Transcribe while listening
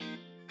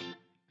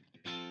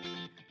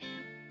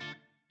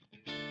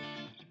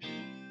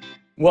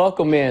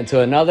Welcome in to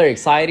another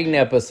exciting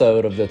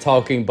episode of the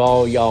Talking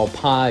Ball Y'all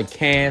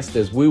podcast,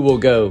 as we will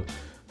go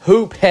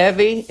hoop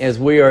heavy as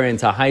we are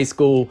into high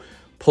school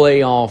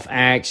playoff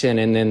action.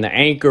 And then the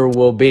anchor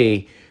will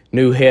be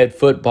new head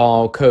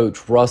football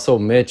coach Russell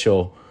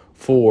Mitchell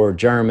for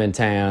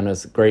Germantown.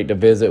 It's great to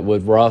visit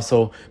with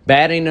Russell.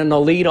 Batting in the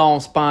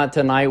leadoff spot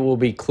tonight will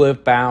be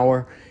Cliff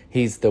Bauer.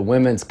 He's the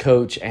women's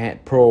coach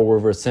at Pearl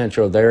River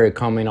Central. They're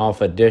coming off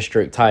a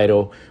district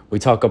title. We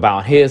talk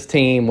about his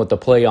team, what the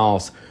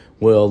playoffs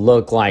will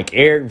look like.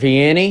 Eric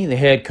Vianney, the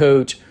head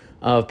coach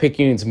of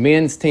Picayune's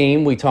men's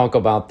team. We talk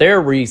about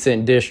their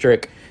recent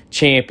district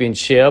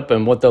championship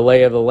and what the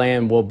lay of the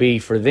land will be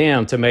for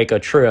them to make a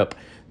trip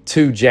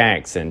to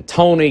Jackson.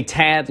 Tony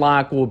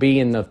Tadlock will be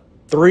in the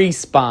 3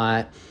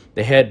 spot,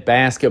 the head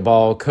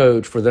basketball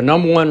coach for the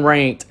number 1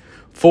 ranked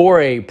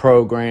 4A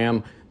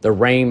program, the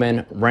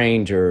Raymond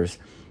Rangers.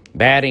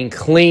 Batting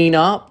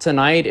cleanup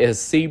tonight is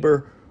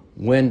Sieber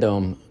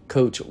Wyndham.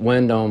 Coach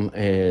Wyndham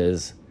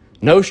is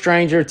no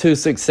stranger to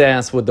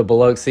success with the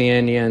Biloxi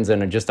Indians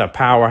and just a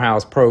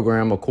powerhouse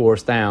program, of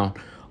course, down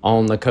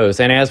on the coast.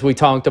 And as we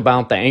talked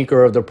about, the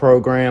anchor of the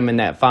program in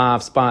that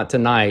 5 spot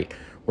tonight,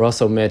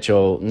 Russell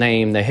Mitchell,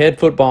 named the head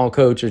football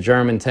coach of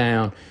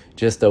Germantown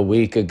just a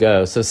week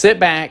ago. So sit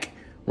back,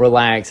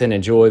 relax, and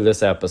enjoy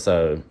this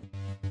episode.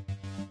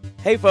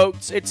 Hey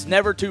folks, it's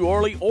never too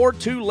early or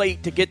too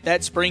late to get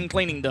that spring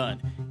cleaning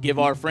done. Give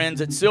our friends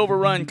at Silver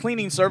Run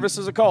Cleaning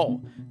Services a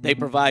call. They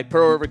provide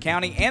Pearl River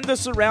County and the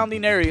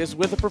surrounding areas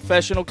with a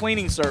professional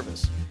cleaning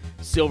service.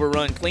 Silver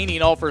Run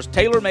Cleaning offers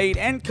tailor-made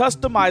and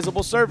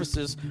customizable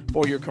services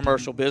for your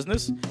commercial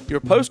business, your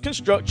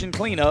post-construction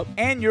cleanup,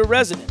 and your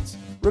residence.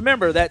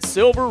 Remember, that's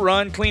Silver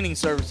Run Cleaning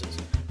Services.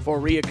 For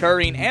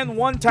reoccurring and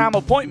one-time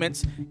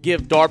appointments,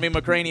 give Darby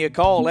McCraney a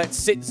call at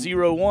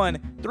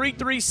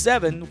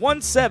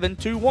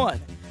 601-337-1721.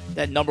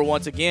 That number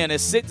once again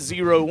is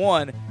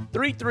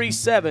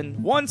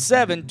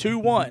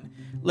 601-337-1721.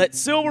 Let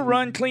Silver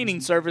Run Cleaning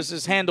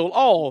Services handle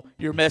all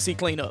your messy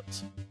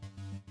cleanups.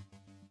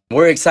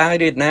 We're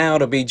excited now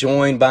to be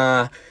joined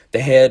by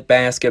the head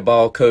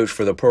basketball coach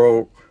for the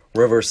Pearl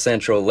River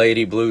Central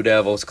Lady Blue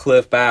Devils,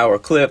 Cliff Bauer.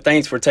 Cliff,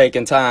 thanks for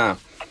taking time.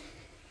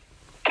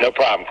 No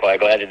problem, Clay.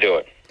 Glad to do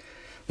it.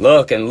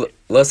 Look, and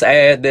let's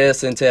add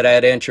this into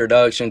that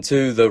introduction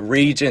to the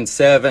Region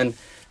 7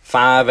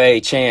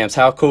 5A champs.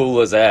 How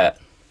cool is that?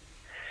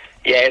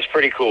 Yeah, it's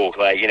pretty cool,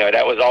 Clay. You know,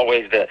 that was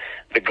always the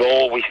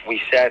goal we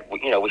set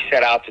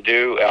out to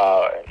do,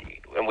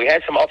 and we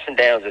had some ups and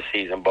downs this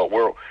season, but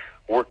we're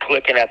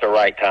clicking at the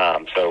right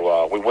time.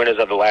 So we winners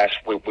of the last.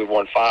 We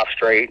won 5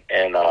 straight,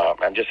 and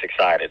I'm just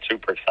excited,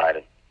 super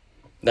excited.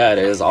 That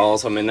is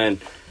awesome. And then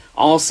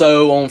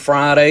also on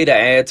Friday, to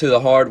add to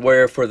the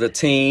hardware for the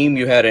team,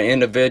 you had an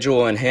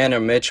individual in Hannah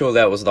Mitchell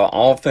that was the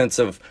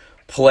offensive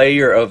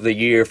player of the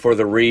year for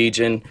the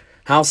region.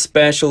 How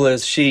special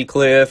is she,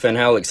 Cliff, and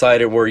how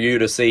excited were you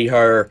to see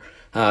her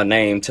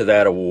named to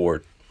that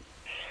award?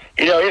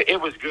 You know, it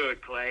was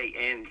good, Clay,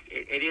 and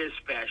it is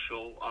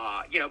special.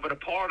 But a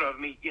part of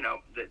me,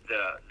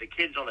 the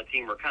kids on the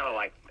team were kind of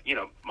like,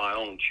 my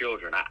own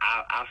children.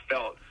 I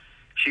felt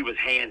she was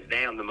hands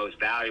down the most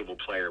valuable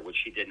player, which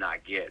she did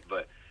not get.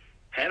 But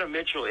Hannah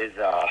Mitchell is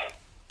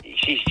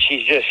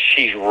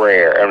she's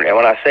rare. And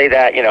when I say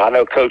that, I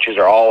know coaches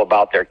are all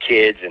about their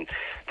kids and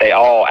they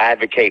all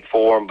advocate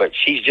for them, but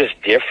she's just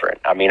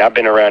different. I mean, I've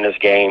been around this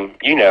game.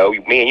 Me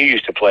and you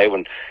used to play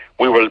when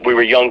we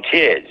were young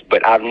kids,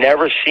 but I've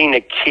never seen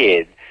a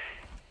kid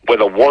with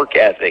a work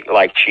ethic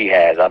like she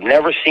has. I've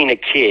never seen a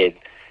kid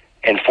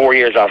in 4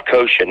 years I've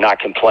coached and not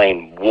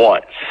complain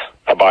once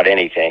about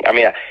anything. I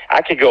mean,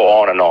 I could go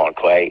on and on,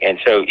 Clay. And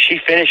so she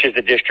finishes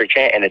the district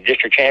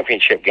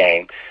championship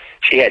game.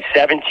 She had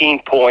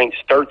 17 points,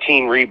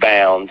 13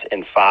 rebounds,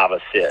 and 5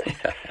 assists.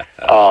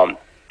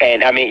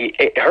 And I mean,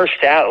 her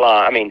stat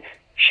line. I mean,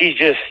 she's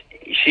just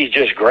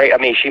great. I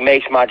mean, she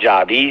makes my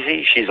job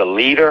easy. She's a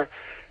leader.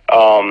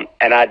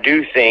 And I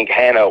do think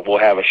Hannah will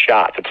have a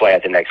shot to play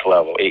at the next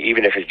level,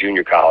 even if it's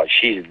junior college.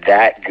 She's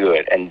that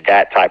good and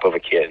that type of a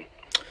kid.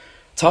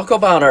 Talk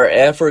about her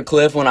effort,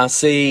 Cliff. When I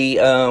see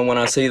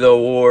the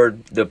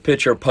award, the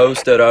picture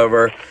posted of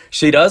her,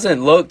 she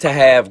doesn't look to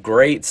have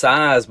great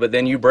size, but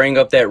then you bring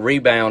up that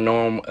rebound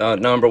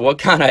number. What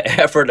kind of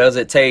effort does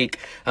it take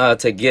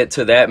to get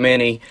to that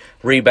many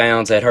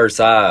rebounds at her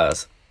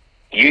size?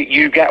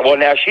 You got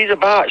now. She's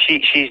about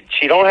she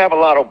don't have a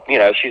lot of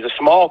she's a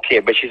small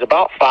kid, but she's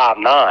about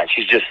 5'9".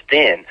 She's just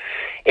thin.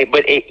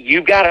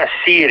 You got to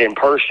see it in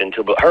person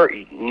to her.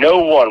 No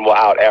one will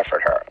out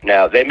effort her.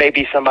 Now there may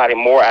be somebody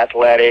more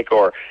athletic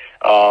or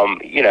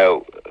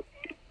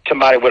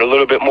somebody with a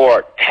little bit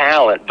more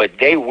talent, but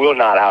they will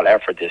not out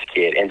effort this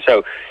kid. And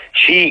so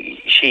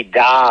she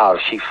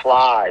dives, she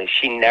flies,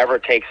 she never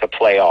takes a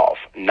play off,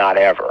 not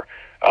ever.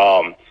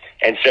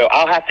 And so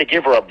I'll have to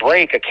give her a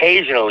break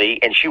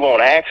occasionally, and she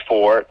won't ask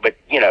for it, but,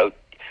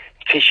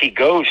 because she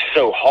goes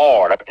so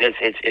hard.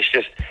 It's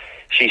just,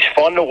 she's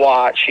fun to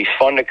watch, she's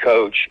fun to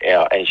coach,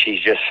 and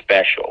she's just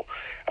special.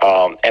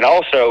 And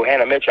also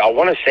Hannah Mitchell, I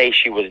want to say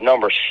she was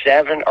number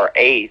 7 or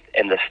 8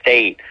 in the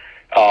state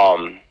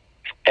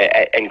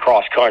in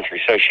cross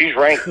country. So she's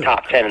ranked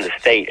top 10 in the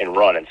state in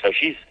running. So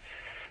she's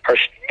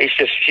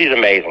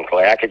amazing,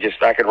 Clay. I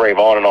could rave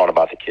on and on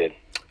about the kid.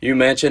 You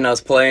mentioned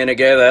us playing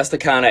together. That's the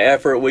kind of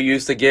effort we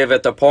used to give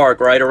at the park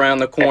right around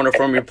the corner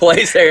from your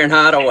place there in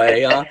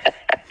Hideaway, huh?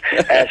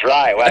 That's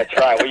right.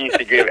 We used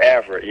to give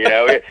effort.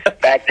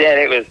 Back then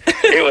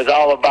it was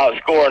all about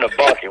scoring a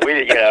bucket.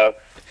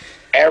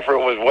 Effort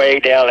was way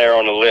down there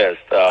on the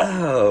list.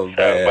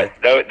 But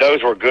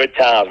those were good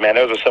times, man.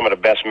 Those are some of the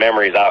best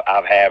memories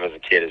I've had as a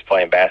kid, is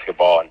playing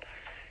basketball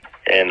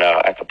and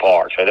at the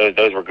park. So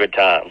those were good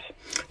times.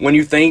 When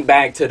you think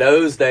back to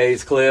those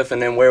days, Cliff,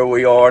 and then where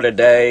we are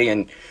today,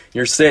 and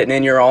you're sitting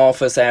in your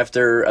office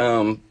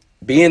after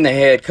being the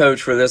head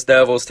coach for this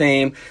Devils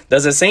team,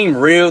 does it seem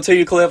real to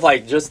you, Cliff,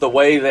 like just the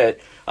way that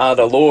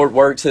the Lord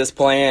works his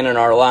plan in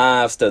our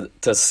lives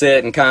to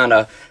sit and kind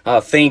of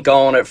think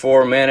on it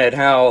for a minute?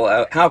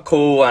 How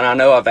cool, and I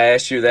know I've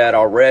asked you that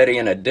already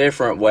in a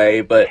different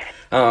way, but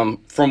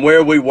from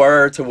where we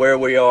were to where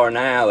we are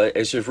now,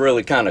 it's just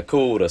really kind of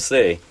cool to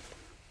see.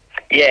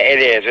 Yeah,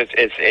 it is.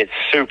 It's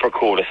super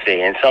cool to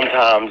see, and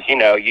sometimes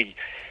you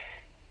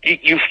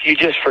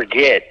just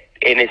forget,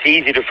 and it's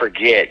easy to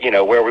forget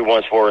where we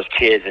once were as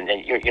kids, and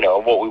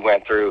what we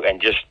went through,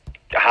 and just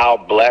how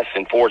blessed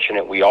and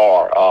fortunate we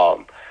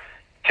are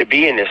to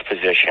be in this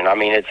position. I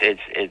mean,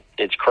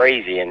 it's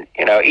crazy, and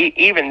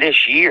even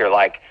this year,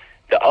 like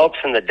the ups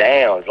and the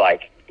downs,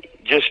 like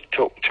just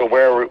to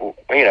where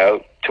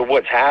to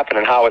what's happened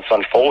and how it's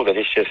unfolded.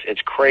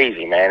 It's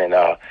crazy, man,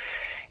 and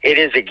it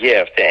is a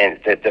gift, and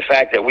the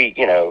fact that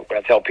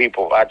I tell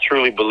people, I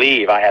truly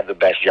believe I have the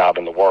best job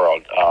in the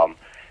world,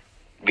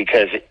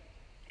 because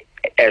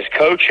as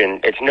coaching,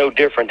 it's no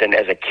different than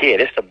as a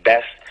kid. It's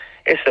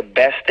the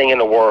best thing in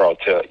the world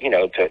to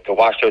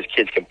watch those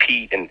kids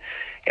compete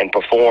and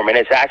perform, and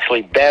it's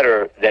actually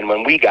better than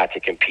when we got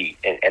to compete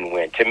and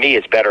win. To me,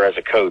 it's better as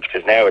a coach,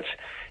 because now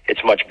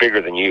it's much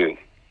bigger than you.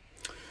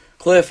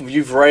 Cliff,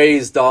 you've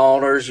raised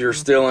daughters. You're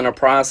still in a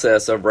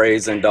process of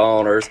raising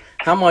daughters.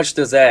 How much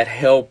does that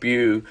help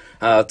you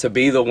to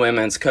be the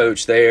women's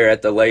coach there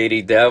at the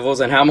Lady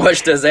Devils? And how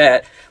much does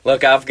that,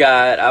 look, I've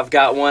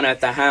got one at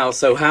the house,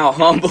 so how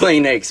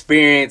humbling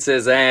experience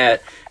is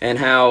that, and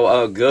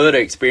how good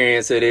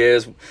experience it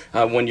is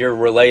when you're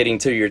relating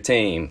to your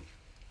team?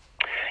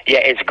 Yeah,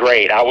 it's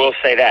great. I will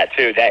say that,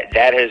 too.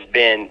 That has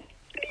been,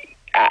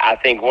 I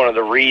think, one of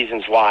the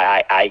reasons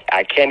why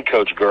I can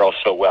coach girls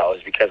so well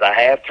is because I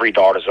have 3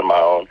 daughters of my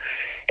own,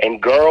 and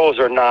girls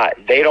they're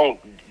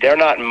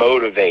not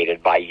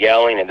motivated by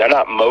yelling, and they're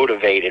not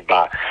motivated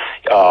by,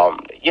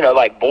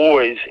 like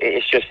boys.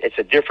 It's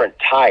a different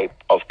type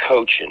of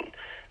coaching.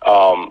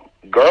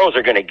 Girls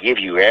are going to give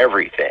you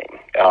everything,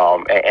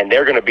 and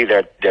they're going to be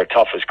their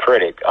toughest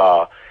critic.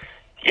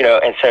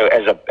 And so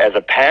as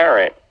a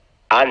parent,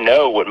 I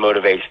know what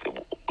motivates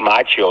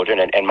my children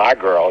and my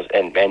girls,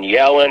 and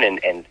yelling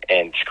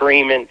and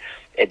screaming.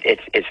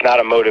 It's not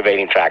a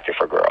motivating factor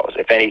for girls.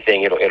 If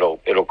anything,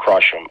 it'll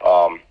crush them.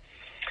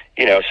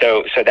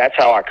 So that's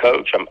how I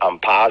coach. I'm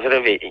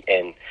positive,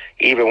 and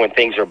even when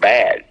things are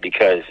bad,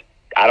 because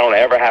I don't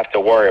ever have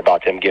to worry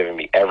about them giving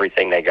me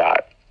everything they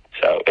got.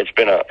 So it's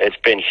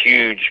been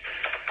huge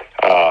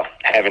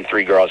having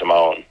 3 girls of my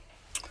own.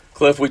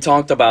 Cliff, we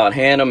talked about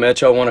Hannah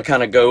Mitchell. I want to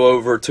kind of go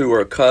over to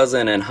her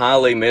cousin and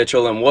Holly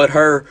Mitchell and what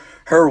her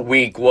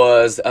week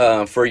was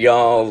for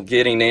y'all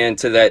getting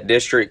into that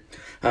district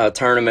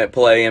tournament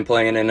play and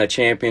playing in a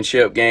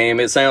championship game.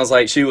 It sounds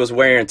like she was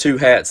wearing 2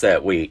 hats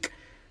that week.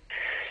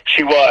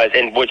 She was,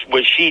 and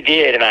what she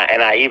did, and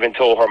I even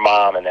told her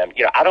mom and them.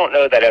 I don't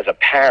know that as a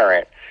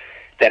parent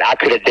that I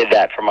could have did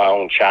that for my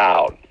own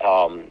child,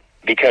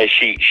 because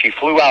she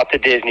flew out to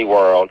Disney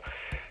World.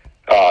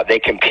 They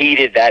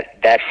competed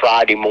that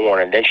Friday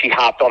morning. Then she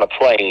hopped on a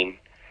plane,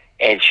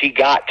 and she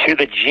got to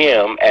the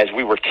gym as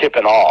we were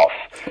tipping off.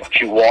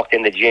 She walked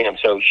in the gym,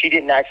 so she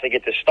didn't actually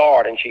get to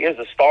start, and she is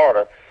a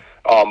starter,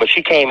 but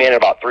she came in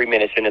about 3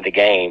 minutes into the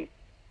game.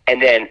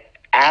 And then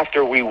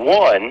after we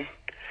won,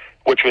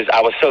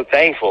 I was so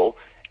thankful,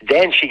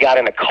 then she got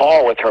in a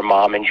car with her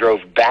mom and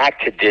drove back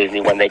to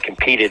Disney when they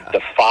competed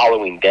the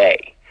following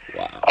day.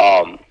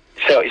 Wow.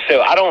 So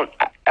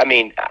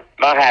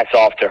my hat's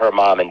off to her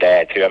mom and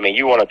dad, too. I mean,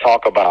 you want to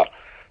talk about,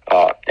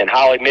 and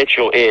Holly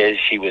Mitchell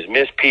she was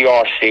Miss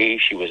PRC,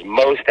 she was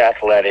most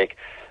athletic,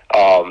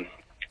 and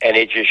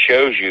it just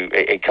shows you,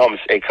 it comes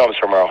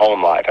from her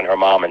home life and her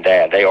mom and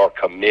dad. They are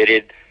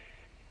committed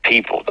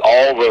people,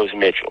 all those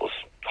Mitchells,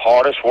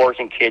 hardest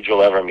working kids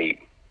you'll ever meet.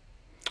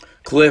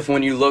 Cliff,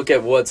 when you look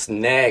at what's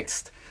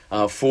next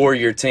for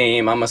your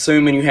team, I'm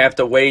assuming you have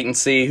to wait and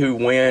see who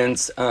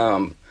wins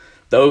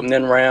the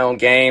opening round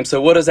game. So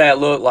what does that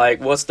look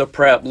like? What's the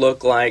prep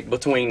look like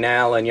between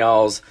now and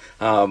y'all's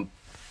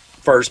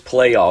first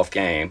playoff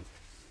game?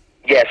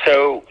 Yeah,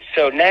 so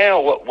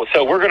now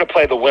we're going to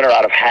play the winner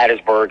out of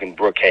Hattiesburg and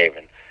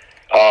Brookhaven.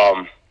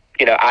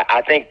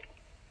 I think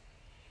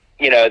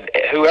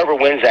whoever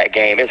wins that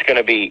game, it's going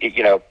to be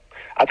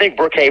I think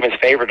Brookhaven's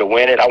favored to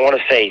win it. I want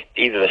to say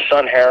either the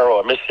Sun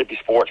Herald or Mississippi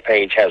Sports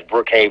page has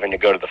Brookhaven to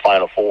go to the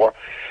Final Four.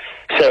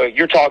 So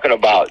you're talking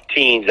about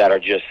teams that are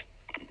just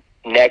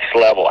next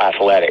level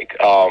athletic.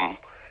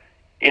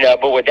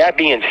 But with that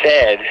being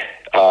said,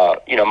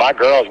 my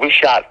girls, we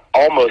shot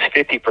almost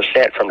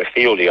 50% from the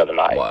field the other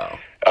night. Wow.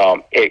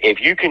 If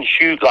you can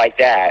shoot like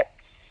that,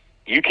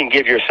 you can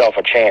give yourself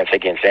a chance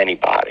against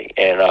anybody.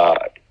 And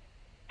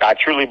I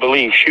truly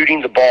believe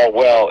shooting the ball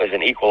well is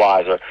an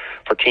equalizer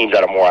for teams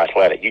that are more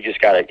athletic. You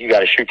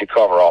gotta shoot the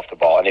cover off the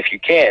ball, and if you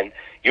can,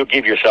 you'll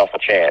give yourself a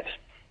chance.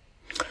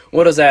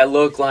 What does that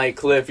look like,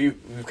 Cliff?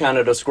 You've kind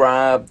of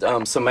described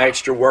some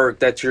extra work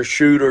that your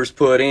shooters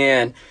put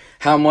in.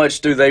 How much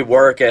do they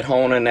work at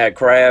honing that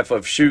craft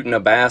of shooting a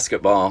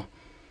basketball?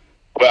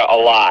 Well, a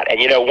lot.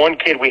 And, one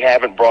kid we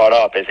haven't brought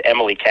up is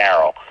Emily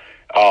Carroll.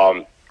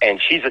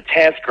 And she's a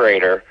 10th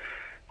grader,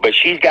 but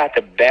she's got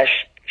the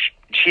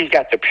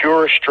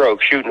purest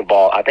stroke shooting the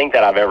ball I think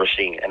that I've ever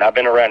seen. And I've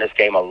been around this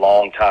game a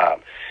long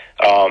time.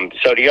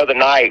 So the other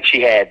night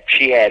she had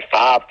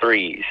 5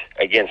 threes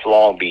against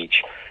Long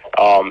Beach.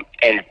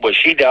 And what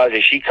she does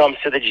is she comes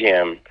to the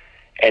gym,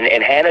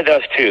 and Hannah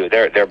does too.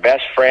 They're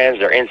best friends.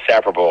 They're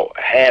inseparable.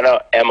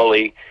 Hannah,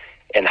 Emily,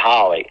 and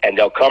Holly. And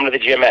they'll come to the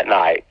gym at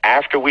night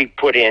after we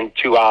put in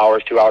 2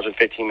 hours and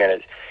 15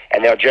 minutes,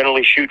 and they'll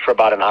generally shoot for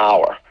about an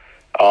hour.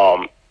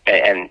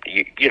 And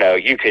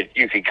you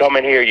could come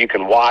in here, you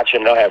can watch,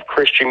 and they'll have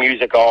Christian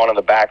music on in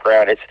the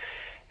background. It's,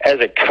 as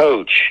a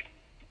coach,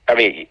 I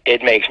mean,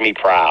 it makes me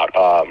proud.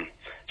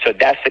 So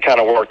that's the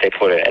kind of work they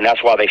put in, and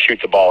that's why they shoot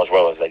the ball as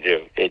well as they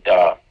do. It's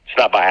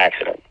not by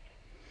accident.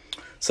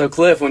 So,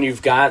 Cliff, when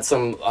you've got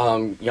some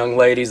young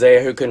ladies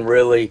there who can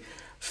really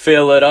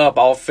fill it up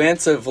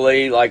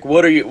offensively, like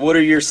what are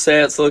your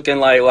sets looking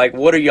like? Like,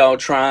 what are y'all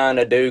trying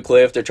to do,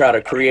 Cliff, to try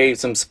to create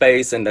some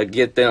space and to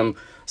get them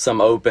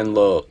some open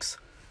looks?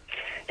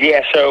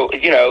 Yeah, so,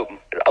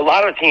 a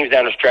lot of the teams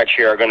down the stretch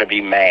here are going to be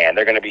man.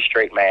 They're going to be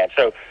straight man.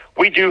 So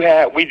we do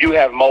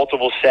have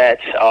multiple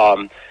sets,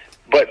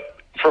 but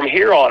from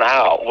here on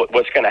out,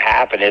 what's going to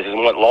happen is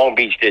what Long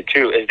Beach did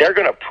too, is they're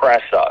going to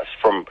press us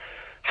from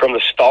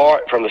the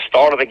start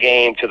of the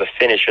game to the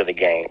finish of the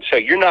game. So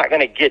you're not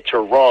going to get to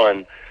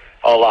run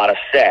a lot of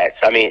sets.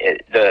 I mean,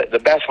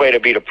 the best way to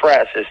beat a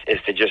press is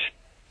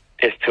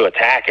to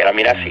attack it. I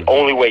mean, that's the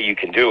only way you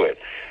can do it.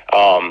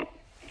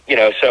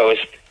 So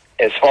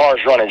as far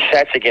as running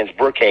sets against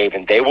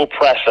Brookhaven, they will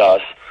press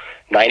us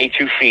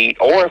 92 feet,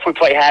 or if we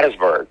play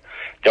Hattiesburg,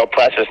 they'll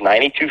press us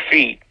 92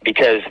 feet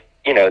because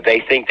they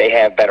think they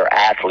have better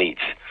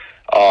athletes.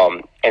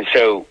 And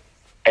so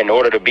in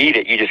order to beat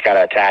it, you just got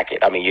to attack it.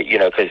 I mean,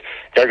 because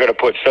they're going to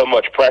put so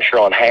much pressure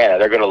on Hannah.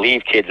 They're going to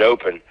leave kids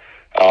open.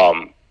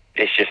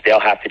 It's just they'll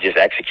have to just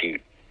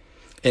execute.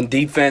 And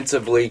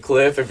defensively,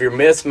 Cliff, if you're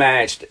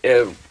mismatched,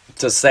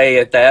 to say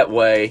it that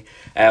way,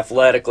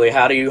 athletically,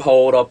 how do you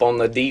hold up on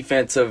the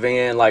defensive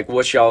end? Like,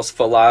 what's y'all's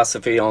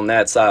philosophy on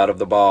that side of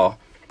the ball?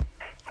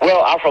 Well,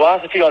 our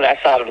philosophy on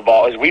that side of the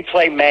ball is we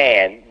play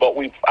man, but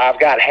I've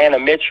got Hannah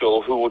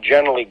Mitchell who will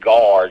generally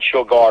guard.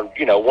 She'll guard,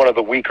 one of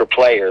the weaker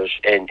players,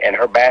 and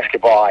her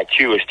basketball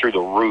IQ is through the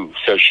roof.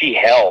 So she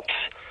helps,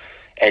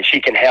 and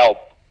she can help.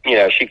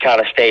 She kind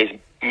of stays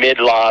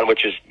midline,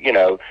 which is,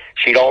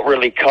 she don't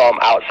really come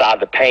outside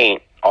the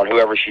paint on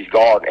whoever she's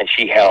guarding, and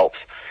she helps.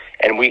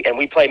 And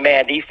we play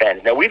man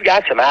defense. Now, we've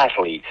got some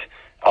athletes,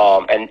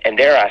 and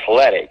they're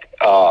athletic,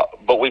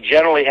 but we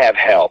generally have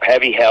help,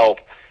 heavy help.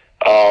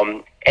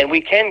 And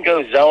we can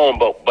go zone,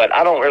 but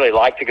I don't really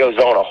like to go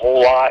zone a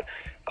whole lot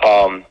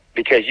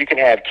because you can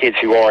have kids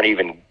who aren't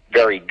even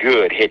very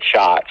good hit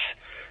shots.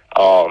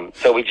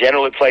 So we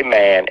generally play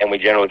man, and we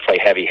generally play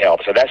heavy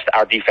help. So that's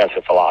our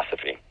defensive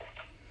philosophy.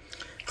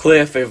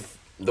 Cliff, if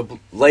the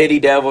Lady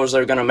Devils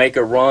are going to make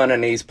a run in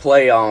these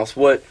playoffs,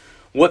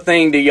 what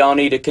thing do y'all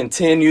need to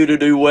continue to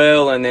do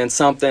well, and then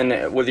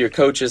something with your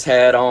coach's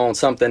hat on,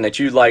 something that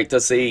you'd like to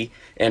see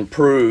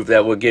improve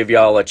that would give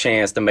y'all a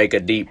chance to make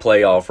a deep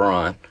playoff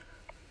run?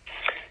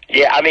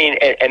 Yeah, I mean,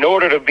 in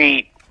order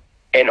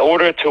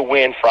to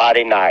win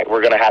Friday night, we're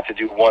going to have to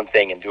do one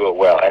thing and do it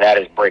well, and that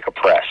is break a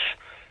press.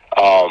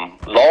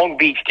 Long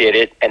Beach did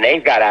it, and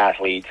they've got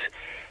athletes,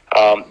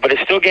 but it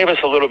still gave us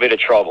a little bit of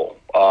trouble.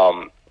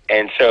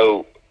 And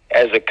so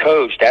as a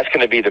coach, that's going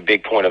to be the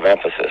big point of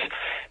emphasis,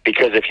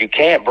 because if you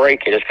can't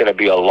break it, it's going to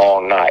be a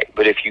long night.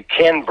 But if you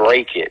can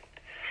break it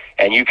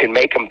and you can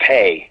make them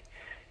pay,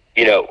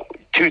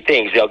 two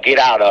things: they'll get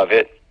out of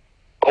it,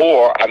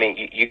 or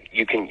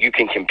you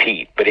can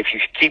compete. But if you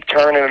keep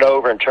turning it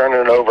over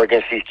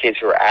against these kids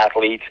who are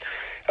athletes,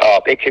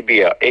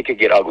 it could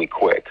get ugly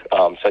quick.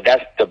 So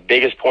that's the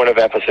biggest point of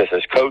emphasis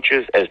as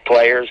coaches, as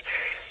players.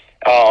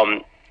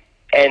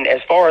 And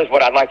as far as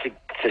what I'd like to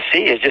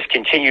see is just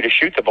continue to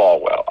shoot the ball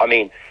well. I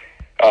mean,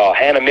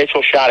 Hannah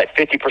Mitchell shot at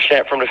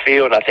 50% from the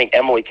field, and I think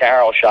Emily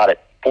Carroll shot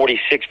at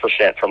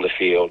 46% from the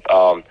field.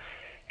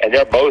 And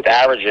they're both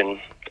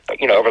averaging,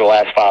 over the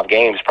last 5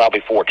 games,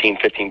 probably 14,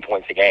 15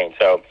 points a game.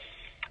 So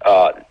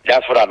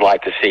that's what I'd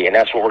like to see, and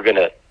that's what we're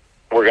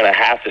gonna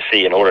have to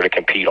see in order to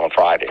compete on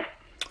Friday.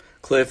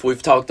 Cliff,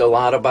 we've talked a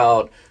lot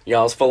about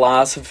y'all's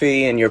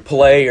philosophy and your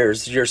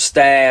players, your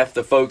staff,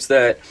 the folks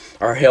that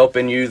are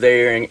helping you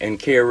there and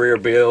career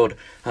build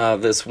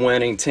this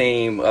winning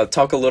team.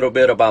 Talk a little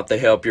bit about the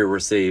help you're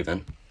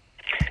receiving.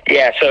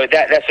 Yeah, so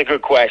that's a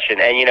good question.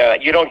 And,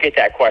 you don't get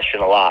that question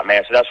a lot,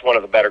 man, so that's one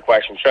of the better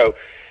questions. So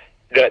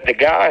the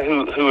guy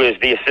who is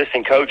the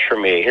assistant coach for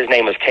me, his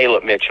name is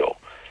Caleb Mitchell.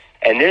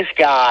 And this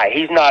guy,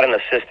 he's not an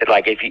assistant.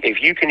 Like, if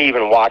you can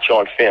even watch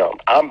on film,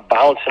 I'm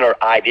bouncing our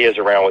ideas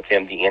around with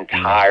him the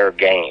entire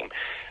game.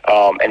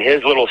 And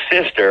his little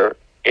sister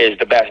is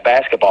the best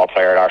basketball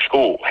player at our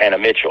school, Hannah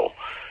Mitchell.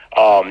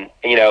 And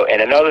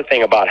another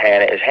thing about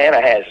Hannah is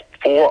Hannah has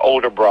 4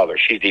 older brothers.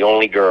 She's the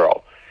only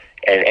girl.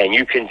 And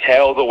you can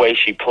tell the way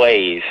she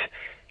plays.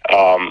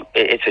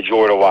 It's a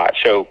joy to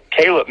watch. So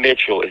Caleb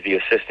Mitchell is the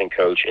assistant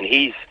coach, and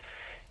he's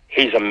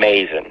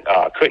amazing.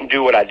 Couldn't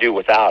do what I do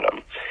without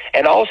him.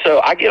 And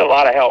also, I get a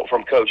lot of help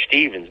from Coach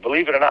Stevens.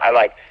 Believe it or not,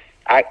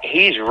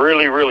 he's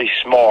really, really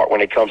smart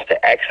when it comes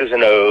to X's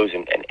and O's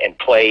and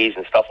plays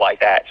and stuff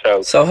like that.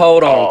 So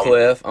hold on,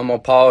 Cliff. I'm going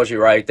to pause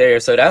you right there.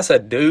 So that's a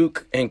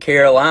Duke and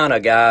Carolina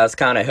guys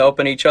kind of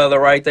helping each other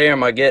right there.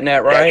 Am I getting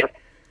that right?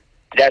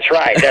 That's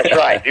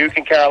right. Duke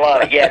and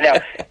Carolina.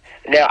 Yeah,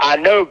 Now I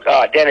know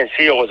Dennis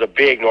Seal was a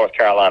big North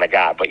Carolina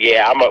guy, but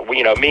yeah,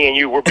 me and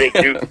you, we're big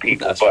Duke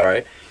people. That's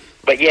right.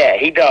 But yeah,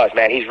 he does,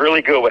 man. He's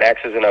really good with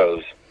X's and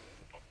O's.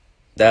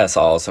 That's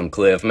awesome,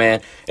 Cliff,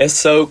 man. It's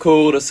so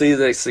cool to see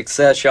the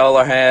success y'all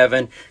are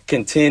having,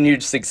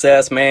 continued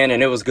success, man,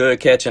 and it was good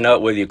catching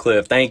up with you,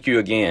 Cliff. Thank you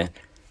again.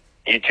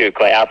 You too,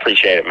 Clay. I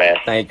appreciate it, man.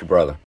 Thank you,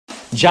 brother.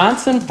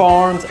 Johnson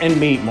Farms and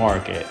Meat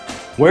Market.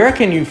 Where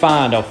can you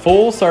find a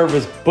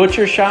full-service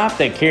butcher shop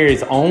that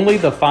carries only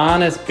the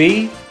finest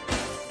beef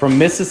from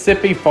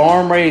Mississippi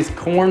farm-raised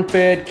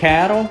corn-fed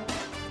cattle?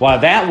 Why,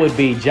 that would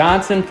be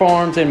Johnson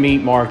Farms and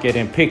Meat Market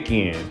in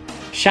Picayune.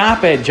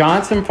 Shop at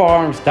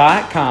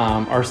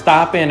johnsonfarms.com or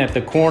stop in at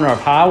the corner of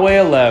Highway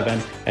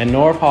 11 and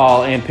North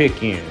Hall in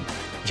Picayune.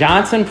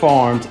 Johnson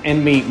Farms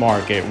and Meat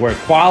Market, where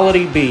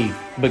quality beef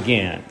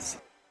begins.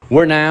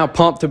 We're now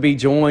pumped to be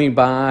joined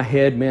by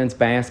head men's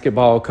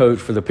basketball coach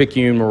for the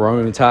Picayune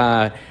Maroon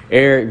Tide,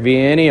 Eric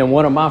Vianney, and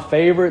one of my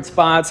favorite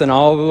spots in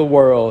all of the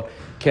world,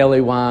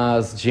 Kelly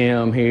Wise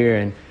Gym here.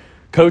 And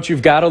Coach,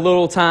 you've got a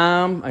little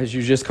time as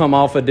you just come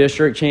off a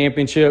district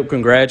championship.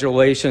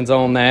 Congratulations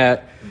on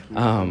that.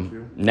 Thank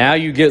you. Now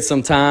you get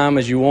some time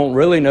as you won't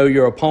really know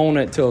your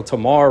opponent till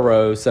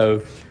tomorrow,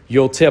 so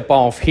you'll tip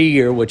off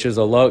here, which is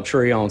a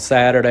luxury on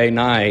Saturday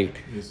night.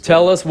 Yes,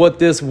 tell us what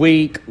this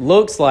week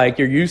looks like.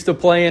 You're used to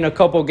playing a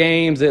couple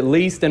games at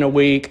least in a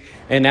week,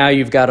 and now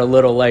you've got a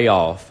little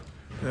layoff.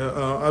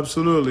 Yeah,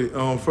 absolutely.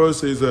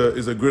 First is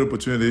a great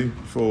opportunity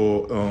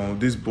for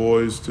these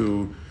boys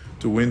to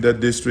win that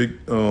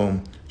district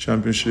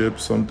championship,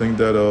 something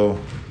that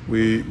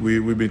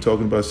we've been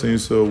talking about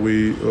since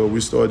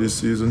we started this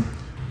season,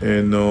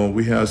 and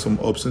we had some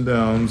ups and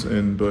downs,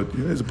 but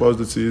it's a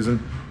positive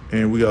season,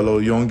 and we got a lot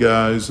of young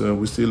guys.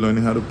 We're still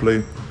learning how to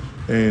play,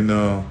 and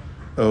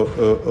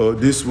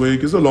this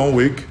week is a long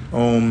week.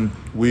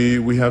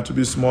 We have to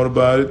be smart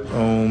about it.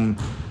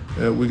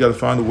 We got to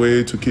find a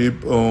way to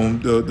keep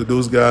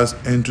those guys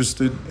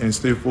interested and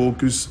stay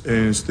focused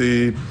and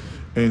stay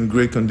in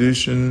great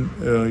condition,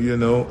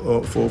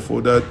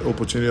 for that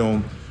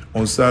opportunity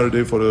on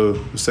Saturday for the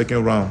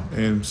second round.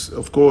 And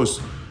of course,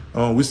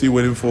 we're still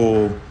waiting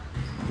for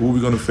who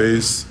we're going to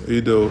face,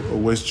 either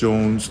West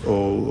Jones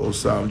or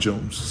South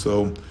Jones.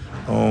 So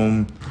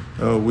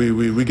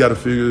we got to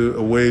figure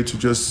a way to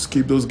just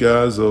keep those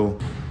guys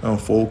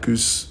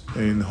focused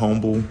and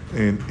humble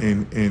and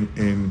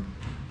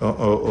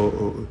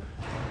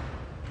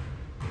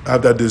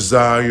have that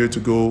desire to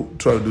go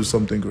try to do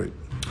something great.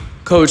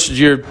 Coach,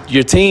 your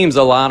team's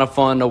a lot of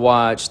fun to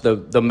watch.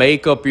 The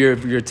makeup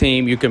of your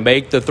team, you can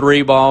make the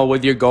 3-ball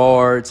with your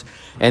guards,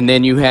 and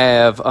then you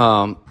have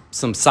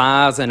some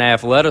size and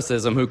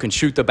athleticism who can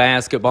shoot the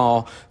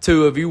basketball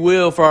too. If you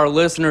will, for our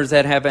listeners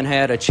that haven't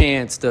had a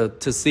chance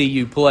to see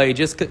you play,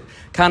 just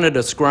kind of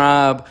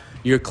describe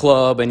your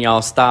club and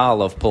y'all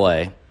style of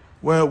play.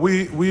 Well,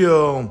 we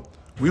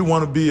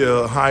want to be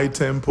a high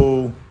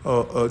tempo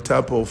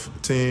type of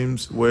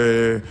teams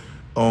where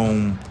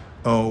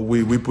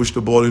we push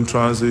the ball in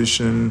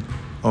transition.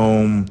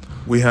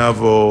 We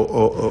have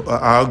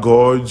our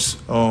guards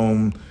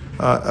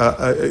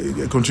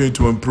continue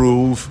to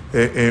improve,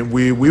 and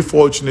we're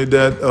fortunate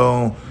that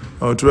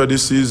throughout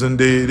this season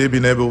they've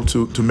been able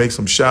to make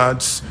some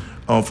shots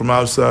from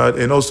outside,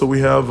 and also we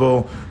have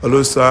a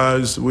little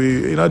size.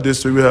 In our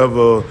district we have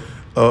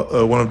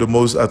one of the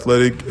most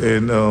athletic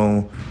and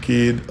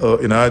kid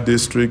in our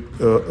district,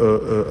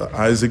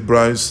 Isaac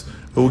Bryce,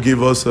 who will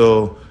give us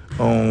a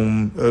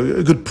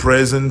good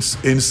presence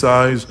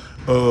inside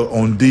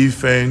on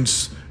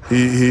defense.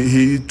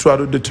 He tried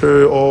to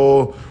deter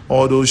all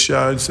those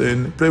shots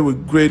and play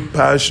with great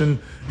passion,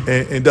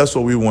 and that's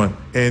what we want.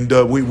 And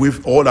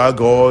we've all our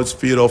guards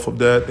feed off of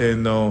that,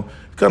 and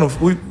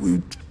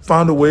we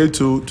found a way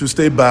to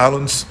stay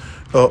balanced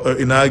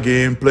in our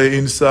game, play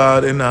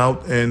inside and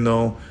out, and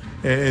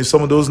And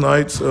some of those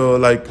nights,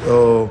 like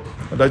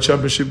that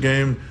championship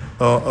game,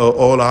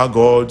 all our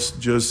guards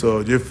just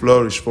they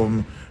flourish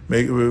from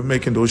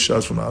making those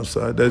shots from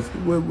outside.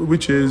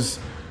 Which is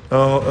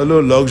a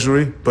little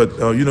luxury, but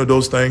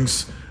those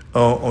things.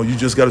 You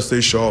just got to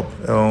stay sharp.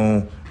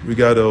 We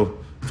got to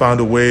find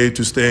a way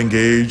to stay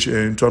engaged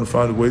and try to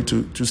find a way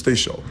to stay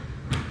sharp.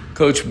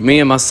 Coach, me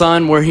and my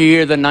son were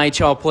here the night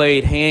y'all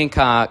played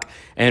Hancock,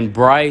 and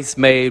Bryce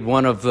made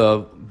one of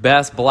the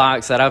best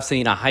blocks that I've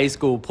seen a high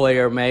school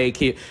player make.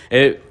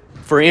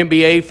 For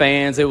NBA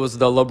fans, it was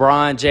the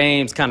LeBron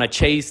James kind of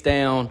chase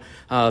down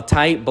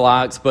tight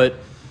blocks, but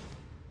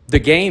the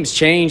game's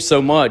changed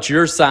so much.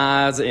 Your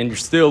size, and you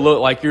still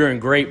look like you're in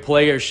great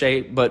player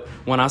shape, but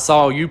when I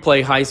saw you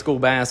play high school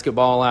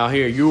basketball out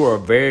here, you were a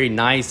very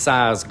nice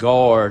size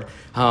guard.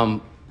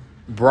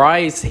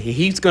 Bryce,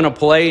 he's going to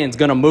play and is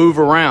going to move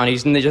around.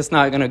 He's just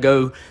not going to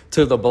go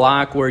to the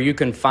block where you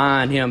can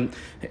find him.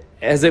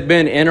 Has it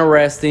been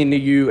interesting to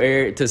you,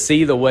 Eric, to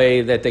see the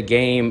way that the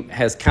game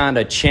has kind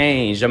of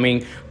changed? I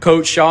mean,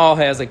 Coach Shaw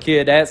has a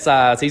kid that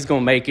size. He's going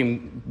to make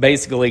him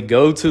basically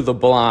go to the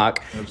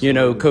block.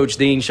 Absolutely. Coach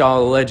Dean Shaw,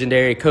 the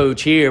legendary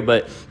coach here,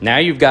 but now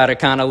you've got to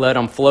kind of let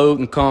him float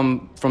and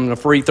come from the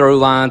free throw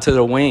line to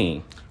the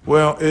wing.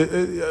 Well,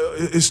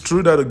 it's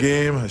true that the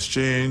game has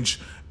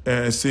changed.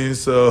 And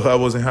since I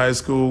was in high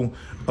school,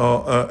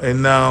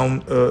 and now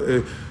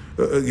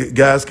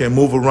guys can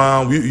move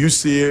around. You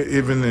see it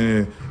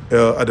even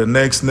at the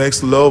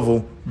next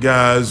level,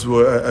 guys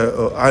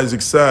were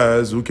Isaac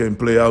size who can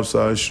play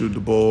outside, shoot the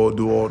ball,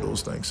 do all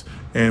those things.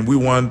 And we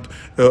want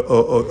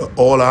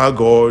all our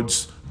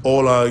guards,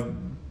 the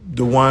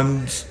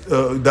ones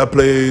that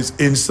plays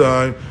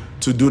inside,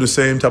 to do the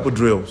same type of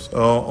drills.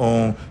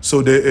 So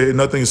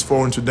nothing is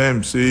foreign to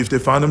them. So if they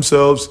find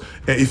themselves,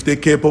 and if they're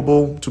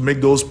capable to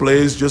make those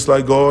plays just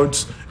like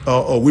guards,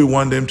 we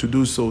want them to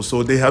do so.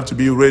 So they have to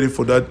be ready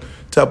for that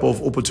type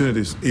of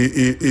opportunities.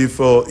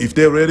 If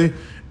they're ready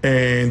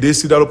and they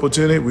see that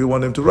opportunity, we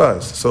want them to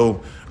rise.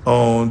 So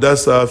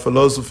that's our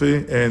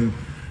philosophy. And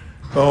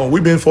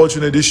we've been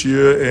fortunate this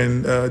year,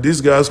 and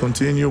these guys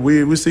continue.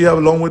 We still have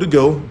a long way to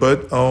go,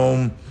 but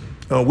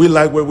we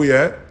like where we're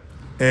at.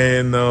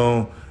 And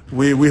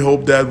we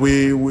hope that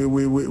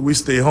we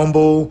stay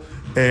humble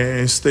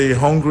and stay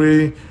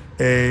hungry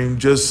and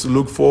just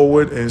look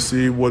forward and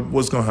see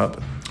what's going to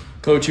happen.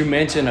 Coach, you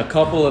mentioned a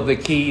couple of the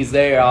keys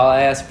there. I'll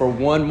ask for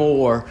one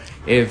more.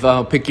 If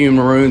Picayune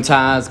Maroon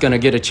Tide is going to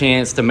get a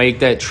chance to make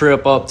that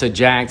trip up to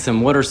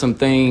Jackson, what are some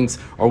things,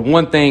 or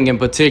one thing in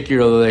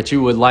particular, that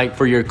you would like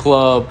for your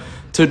club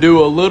to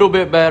do a little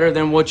bit better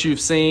than what you've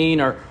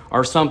seen, or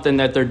something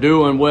that they're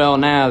doing well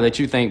now that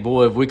you think,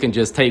 boy, if we can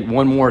just take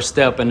one more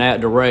step in that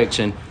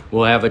direction,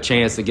 we'll have a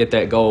chance to get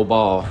that gold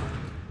ball?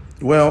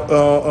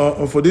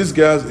 Well, for these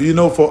guys,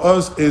 for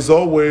us, it's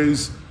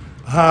always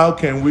how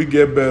can we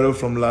get better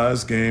from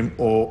last game,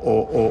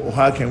 or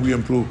how can we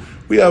improve?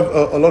 We have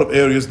a lot of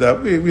areas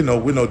that we know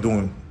we're not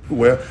doing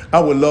well. I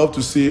would love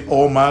to see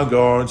all my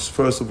guards,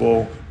 first of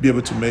all, be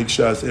able to make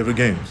shots every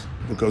game,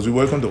 because we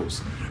work on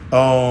those.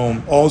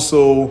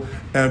 Also,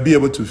 and be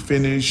able to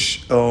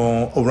finish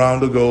around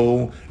the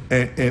goal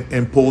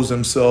and pose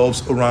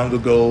themselves around the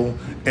goal,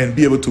 and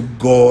be able to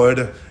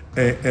guard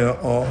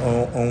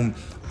and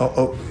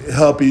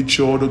help each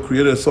other,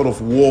 create a sort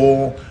of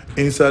wall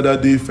inside our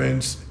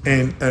defense,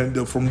 and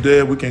from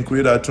there we can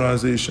create our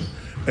transition.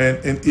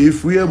 And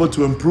if we're able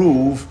to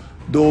improve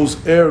those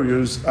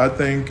areas, I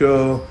think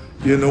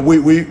we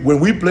when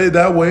we play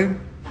that way,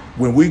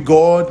 when we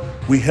guard,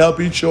 we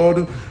help each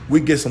other, we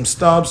get some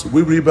stops,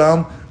 we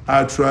rebound.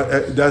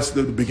 That's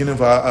the beginning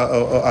of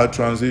our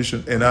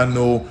transition. And I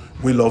know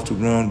we love to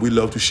run, we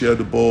love to share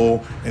the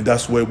ball, and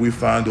that's where we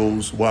find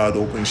those wide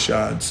open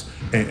shots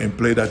and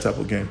play that type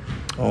of game.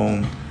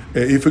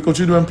 If we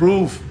continue to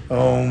improve,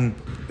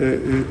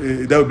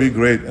 that would be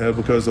great,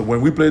 because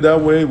when we play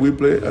that way,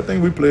 I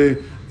think we play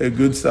a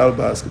good style of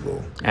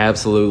basketball.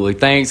 Absolutely.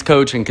 Thanks,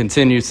 Coach, and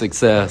continued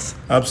success.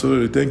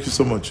 Absolutely. Thank you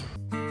so much.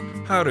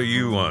 How do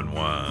you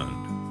unwind?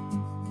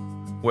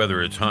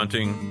 Whether it's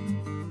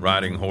hunting,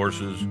 riding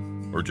horses,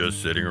 or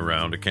just sitting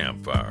around a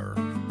campfire,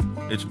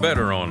 it's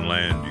better on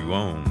land you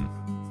own.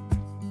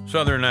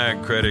 Southern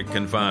Ag Credit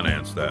can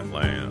finance that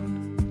land.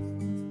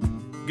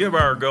 Give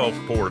our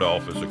Gulfport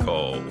office a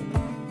call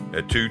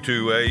at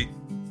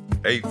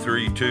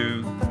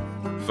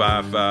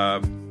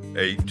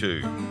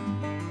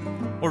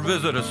 228-832-5582 or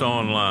visit us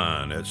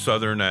online at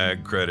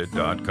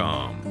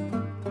southernagcredit.com.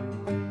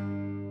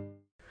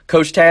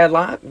 Coach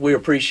Tadlock, we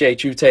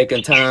appreciate you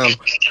taking time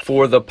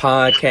for the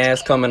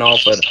podcast, coming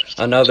off of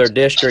another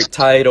district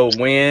title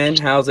win.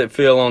 How's it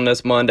feel on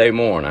this Monday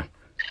morning?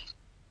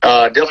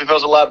 Definitely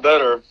feels a lot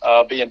better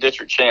being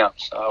district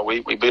champs. We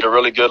beat a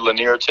really good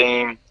Lanier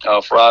team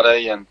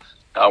Friday, and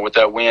with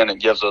that win, it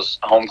gives us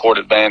home court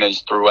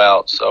advantage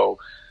throughout. So,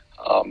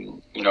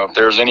 if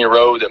there's any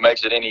road that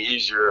makes it any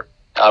easier,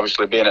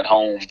 obviously being at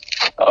home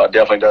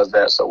definitely does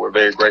that. So we're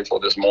very grateful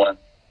this morning.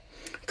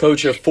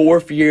 Coach, your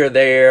fourth year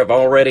there, I've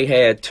already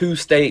had 2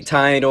 state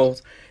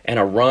titles and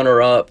a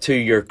runner-up to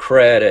your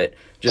credit.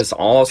 just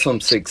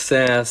awesome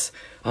success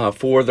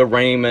for the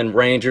Raymond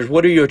Rangers.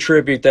 What do you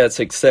attribute that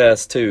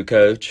success to,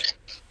 Coach?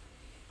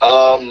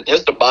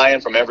 It's the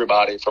buy-in from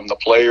everybody, from the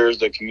players,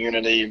 the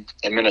community,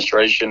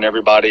 administration.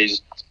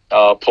 Everybody's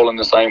pulling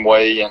the same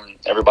way, and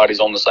everybody's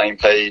on the same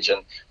page.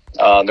 And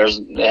there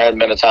hasn't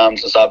been a time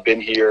since I've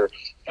been here.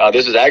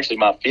 This is actually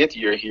my 5th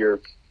year here,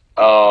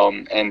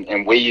 and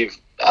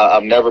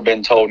I've never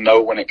been told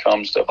no when it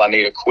comes to if I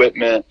need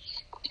equipment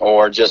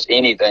or just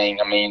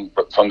anything. I mean,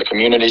 from the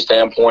community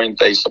standpoint,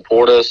 they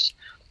support us,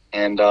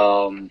 and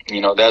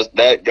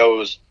that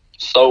goes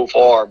so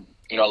far.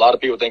 A lot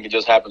of people think it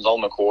just happens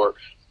on the court.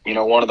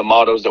 One of the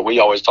mottos that we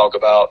always talk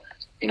about,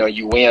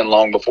 you win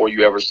long before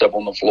you ever step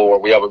on the floor.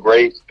 We have a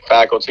great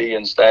faculty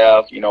and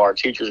staff. Our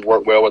teachers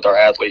work well with our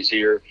athletes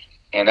here.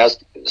 And that's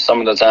some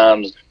of the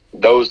times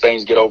those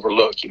things get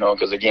overlooked,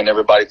 because, again,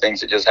 everybody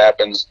thinks it just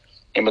happens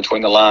in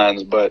between the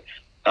lines. But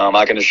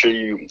I can assure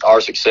you our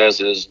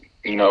success is,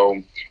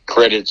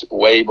 credits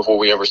way before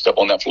we ever step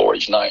on that floor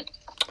each night.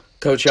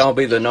 Coach, y'all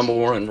be the number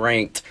 1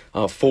 ranked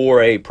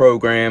 4A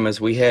program as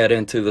we head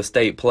into the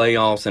state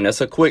playoffs. And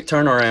it's a quick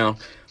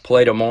turnaround.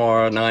 Play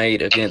tomorrow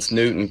night against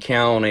Newton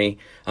County.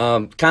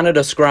 Kind of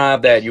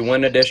describe that. You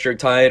win the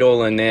district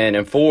title, and then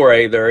in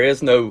 4A there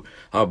is no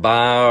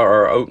bye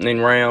or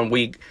opening round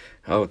week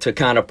to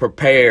kind of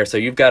prepare. So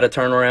you've got to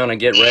turn around and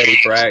get ready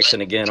for action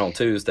again on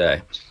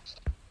Tuesday.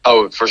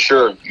 Oh, for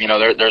sure.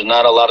 There's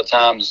not a lot of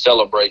time to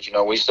celebrate.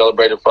 We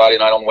celebrated Friday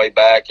night on the way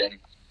back, and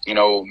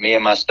me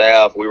and my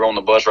staff, we were on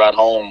the bus ride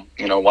home,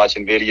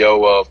 watching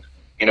video of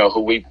who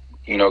we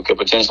could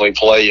potentially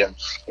play, and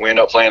we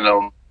ended up playing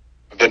them.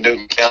 The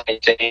Newton County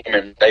team,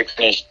 and they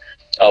finished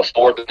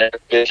 4th in their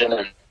division,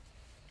 and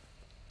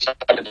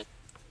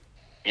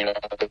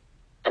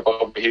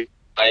over here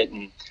tonight.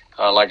 And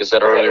like I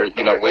said earlier,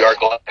 we are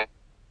glad.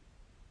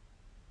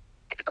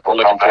 We're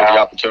looking for the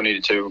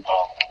opportunity to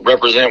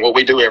represent what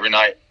we do every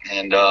night.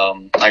 And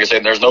like I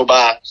said, there's no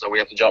bye, so we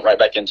have to jump right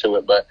back into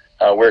it. But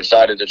we're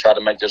excited to try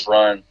to make this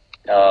run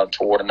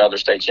toward another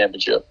state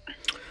championship.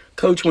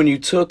 Coach, when you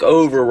took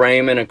over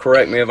Raymond, and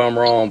correct me if I'm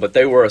wrong, but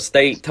they were a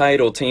state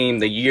title team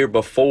the year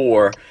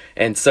before,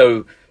 and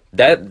so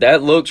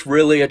that looks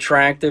really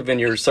attractive, and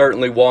you're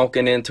certainly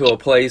walking into a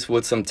place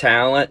with some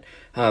talent.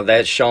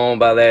 That's shown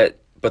by that.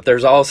 But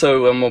there's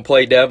also, I'm going to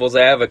play devil's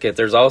advocate,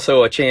 there's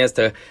also a chance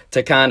to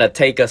kind of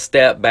take a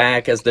step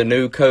back as the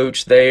new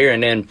coach there.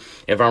 And then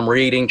if I'm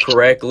reading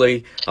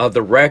correctly,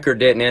 the record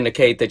didn't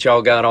indicate that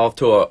y'all got off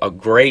to a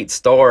great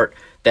start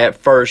that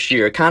first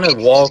year. Kind of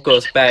walk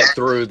us back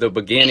through the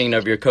beginning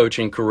of your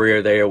coaching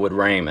career there with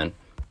Raymond.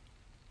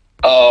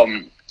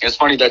 It's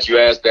funny that you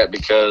asked that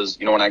because,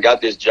 when I got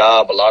this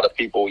job, a lot of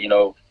people,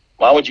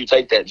 why would you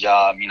take that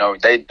job?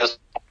 They just,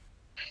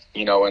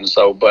 and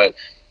so, but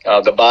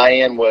the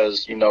buy-in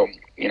was,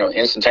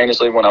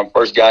 instantaneously when I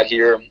first got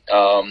here.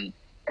 And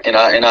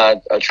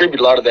I attribute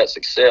a lot of that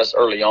success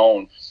early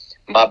on.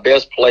 My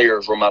best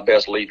players were my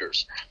best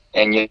leaders.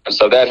 And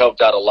so that helped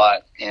out a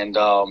lot. And,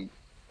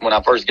 when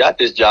I first got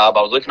this job,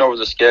 I was looking over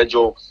the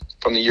schedule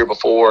from the year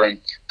before, and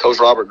Coach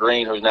Robert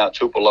Green, who's now at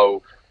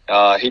Tupelo,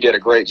 he did a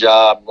great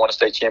job, won a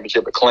state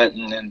championship at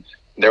Clinton, and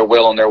they're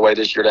well on their way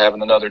this year to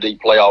having another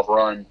deep playoff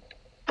run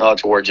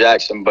toward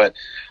Jackson. But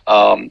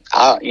I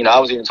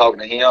was even talking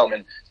to him,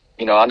 and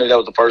I knew that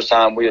was the first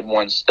time we had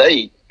won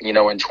state,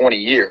 in 20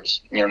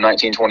 years,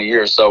 19, 20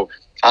 years. So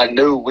I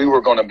knew we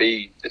were going to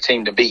be the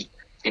team to beat.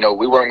 We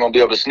weren't going to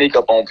be able to sneak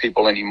up on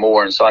people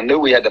anymore, and so I knew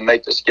we had to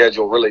make the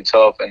schedule really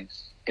tough. And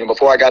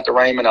before I got to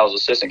Raymond, I was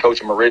assistant coach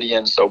at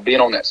Meridian. So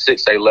being on that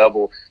 6A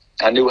level,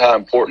 I knew how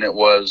important it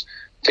was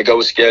to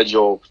go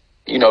schedule,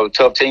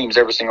 tough teams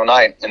every single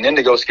night, and then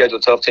to go schedule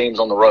tough teams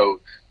on the road.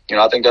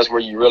 I think that's where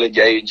you really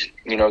gauge,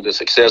 the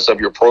success of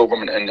your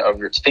program and of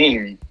your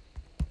team.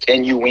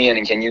 Can you win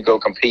and can you go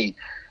compete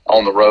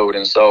on the road?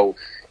 And so,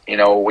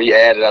 we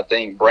added, I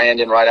think,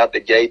 Brandon right out the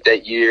gate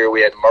that year.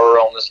 We had Murr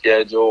on the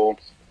schedule.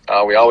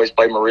 We always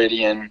play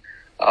Meridian.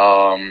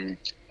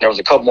 There was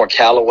a couple more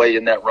Callaway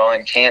in that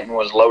run. Canton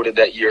was loaded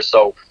that year.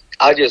 So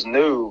I just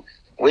knew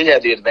we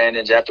had the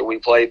advantage after we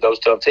played those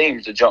tough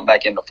teams to jump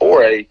back into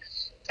 4A.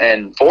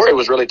 And 4A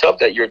was really tough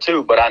that year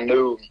too, but I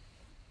knew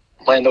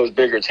playing those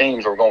bigger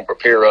teams were going to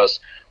prepare us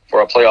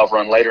for a playoff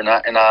run later.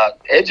 And I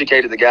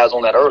educated the guys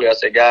on that early. I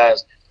said,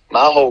 guys,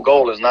 my whole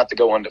goal is not to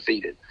go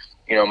undefeated.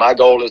 My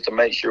goal is to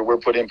make sure we're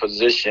put in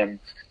position,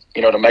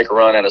 to make a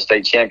run at a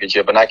state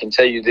championship. And I can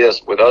tell you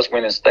this, with us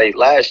winning state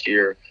last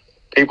year,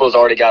 people's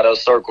already got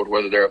us circled,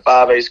 whether they're a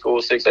 5A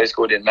school, 6A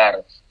school, it didn't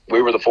matter.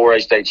 We were the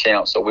 4A state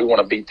champs, so we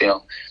want to beat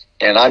them.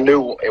 And I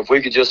knew if we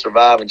could just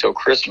survive until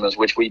Christmas,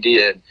 which we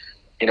did,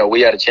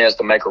 we had a chance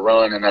to make a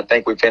run. And I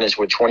think we finished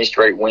with 20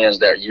 straight wins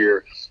that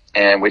year.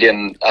 And we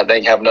didn't, I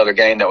think, have another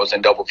game that was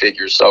in double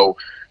figures. So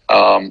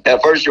that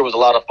first year was a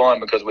lot of fun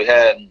because we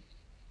had,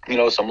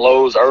 some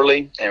lows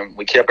early, and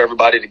we kept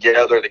everybody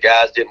together. The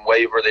guys didn't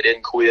waver. They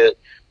didn't quit.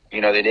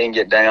 They didn't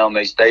get down.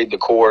 They stayed the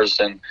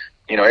course. And,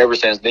 ever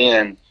since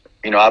then,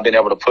 I've been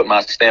able to put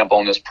my stamp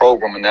on this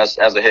program, and that's,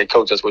 as a head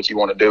coach, that's what you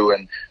want to do.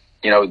 And,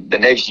 the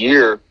next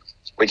year,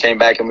 we came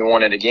back and we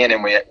won it again,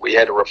 and we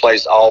had to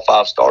replace all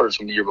 5 starters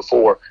from the year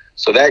before.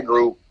 So that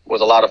group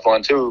was a lot of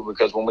fun too,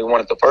 because when we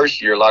won it the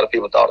first year, a lot of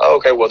people thought, oh,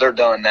 okay, well, they're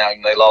done now.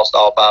 And they lost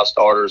all 5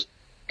 starters,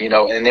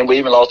 and then we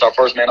even lost our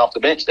first man off the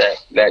bench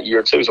that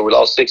year too. So we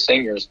lost 6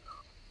 seniors,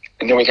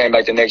 and then we came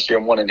back the next year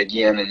and won it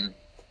again. And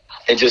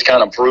it just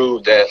kind of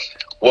proved that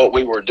what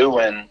we were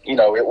doing,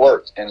 it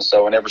worked. And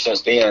so, and ever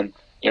since then,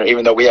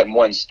 even though we hadn't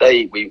won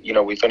state,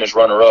 we finished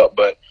runner up,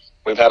 but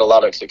we've had a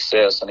lot of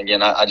success. And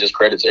again, I just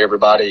credit to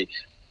everybody,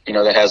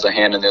 that has a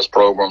hand in this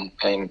program,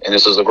 and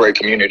this is a great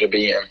community to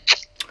be in.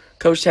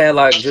 Coach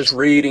Tadlock, just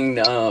reading,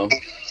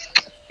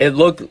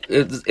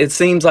 it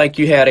seems like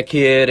you had a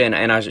kid,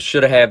 and I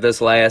should have had this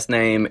last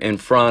name in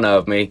front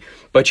of me,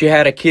 but you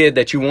had a kid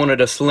that you wanted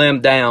to slim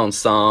down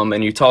some,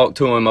 and you talked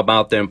to him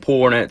about the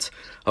importance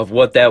of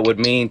what that would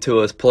mean to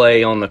his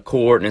play on the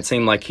court, and it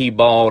seemed like he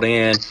balled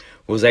in,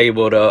 was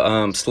able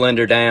to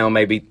slender down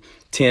maybe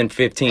 10,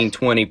 15,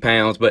 20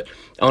 pounds, but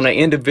on an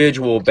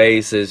individual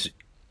basis,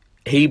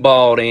 he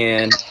balled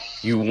in,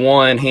 you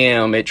won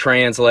him, it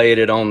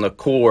translated on the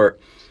court.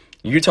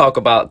 You talk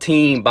about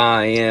team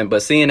buy-in,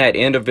 but seeing that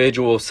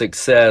individual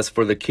success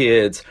for the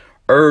kids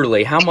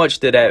early, how much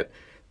did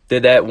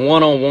that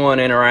one-on-one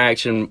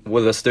interaction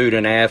with a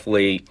student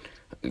athlete,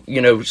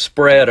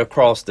 spread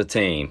across the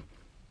team?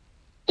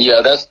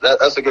 Yeah,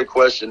 that's a good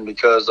question,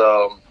 because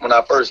when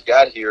I first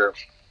got here,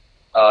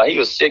 he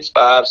was 6'5",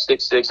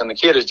 6'6", and the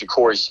kid is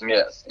Ja'Cory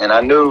Smith. And I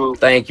knew.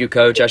 Thank you,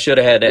 Coach. I should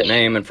have had that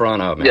name in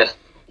front of me. Yeah.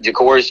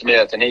 Ja'Cory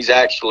Smith, and he's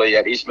actually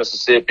at East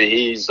Mississippi.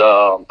 He's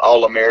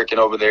All-American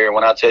over there.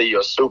 When I tell you,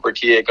 a super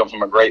kid, comes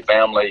from a great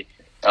family.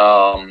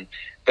 The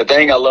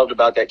thing I loved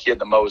about that kid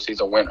the most, he's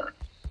a winner.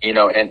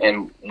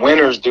 And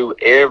winners do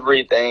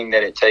everything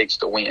that it takes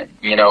to win.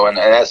 And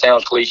that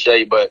sounds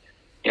cliche, but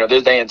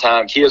this day and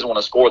time, kids want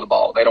to score the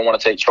ball. They don't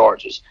want to take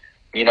charges.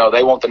 They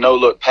want the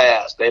no-look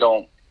pass. They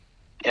don't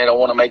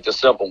want to make the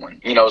simple one.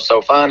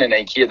 So finding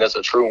a kid that's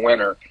a true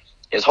winner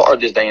is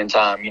hard this day and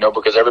time,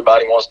 because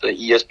everybody wants the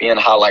ESPN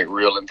highlight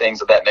reel and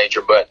things of that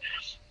nature. But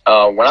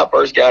when I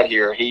first got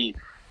here,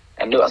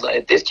 I knew, I was like,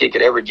 if this kid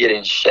could ever get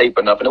in shape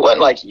enough. And it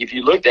wasn't like, if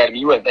you looked at him,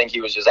 you wouldn't think he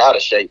was just out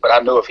of shape. But I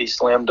knew if he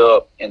slimmed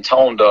up and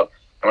toned up,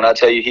 and when I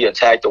tell you he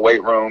attacked the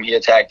weight room, he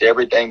attacked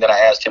everything that I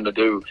asked him to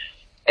do.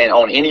 And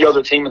on any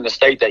other team in the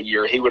state that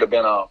year, he would have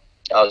been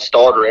a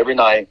starter every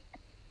night.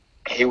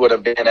 He would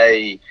have been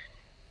a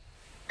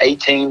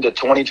 18 to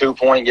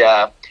 22-point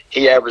guy.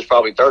 He averaged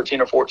probably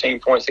 13 or 14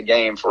 points a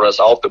game for us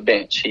off the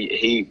bench.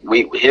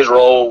 His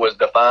role was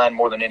defined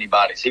more than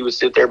anybody's. He would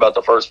sit there about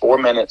the first 4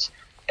 minutes,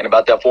 and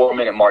about that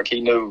 4-minute mark,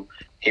 he knew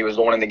he was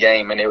going in the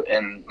game,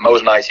 and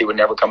most nights he would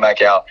never come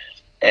back out.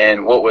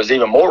 And what was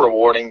even more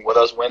rewarding with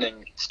us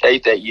winning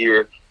state that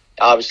year,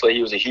 obviously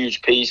he was a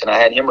huge piece, and I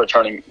had him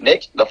returning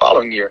the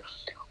following year.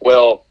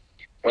 Well,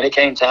 when it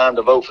came time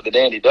to vote for the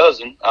Dandy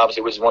Dozen,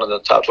 obviously, which is one of the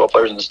top 12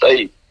 players in the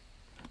state,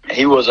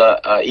 he was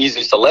a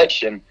easy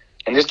selection.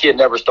 And this kid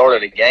never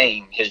started a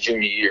game his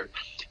junior year.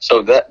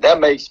 So that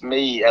makes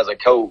me, as a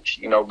coach,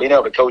 being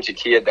able to coach a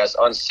kid that's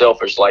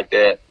unselfish like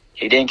that.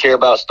 He didn't care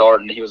about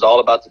starting. He was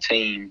all about the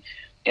team.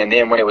 And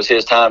then when it was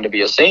his time to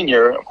be a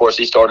senior, of course,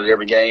 he started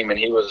every game, and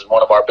he was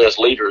one of our best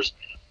leaders.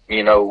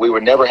 We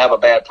would never have a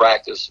bad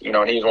practice,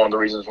 and he's one of the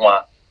reasons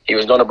why. He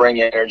was going to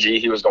bring energy.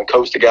 He was going to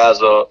coach the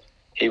guys up.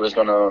 He was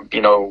going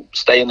to,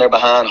 stay in there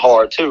behind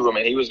hard, too. I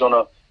mean, he was going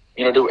to,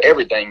 do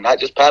everything, not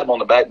just pat him on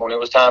the back. When it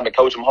was time to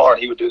coach him hard,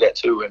 he would do that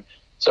too. And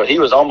so he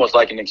was almost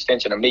like an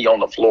extension of me on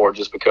the floor,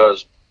 just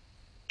because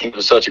he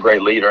was such a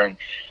great leader. And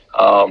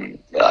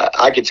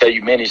I could tell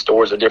you many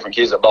stories of different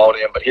kids that balled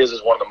in, but his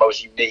is one of the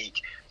most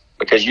unique,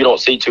 because you don't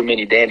see too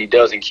many Dandy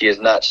Dozen kids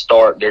not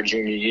start their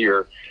junior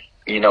year,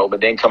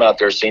 but then come out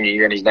their senior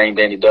year and he's named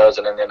Dandy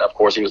Dozen. And then, of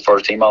course, he was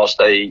first team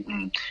All-State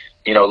and,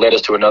 led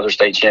us to another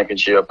state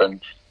championship.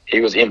 And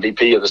he was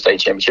MVP of the state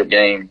championship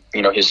game,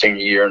 his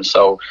senior year. And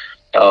so,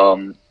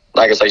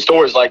 like I say,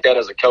 stories like that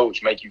as a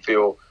coach make you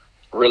feel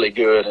really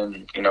good.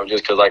 And,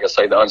 just because, like I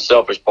say, the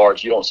unselfish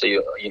parts, you don't see,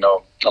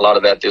 a lot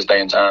of that this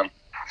day and time.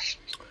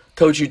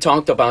 Coach, you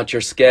talked about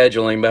your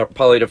scheduling,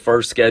 probably the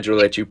first schedule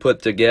that you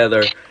put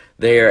together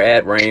there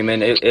at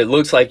Raymond. It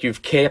looks like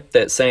you've kept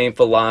that same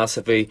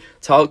philosophy.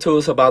 Talk to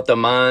us about the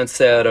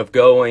mindset of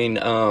going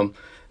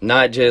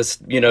not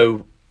just,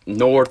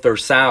 north or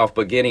south,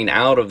 but getting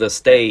out of the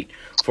state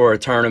for a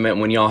tournament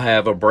when y'all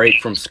have a break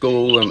from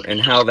school,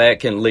 and how that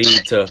can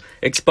lead to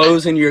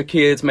exposing your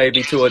kids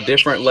maybe to a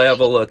different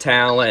level of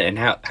talent, and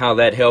how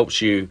that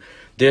helps you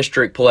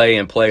district play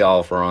and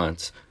playoff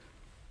runs.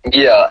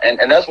 Yeah,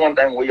 and that's one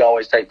thing we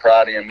always take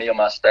pride in, me and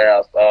my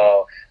staff.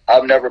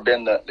 I've never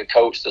been the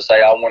coach to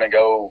say I want to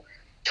go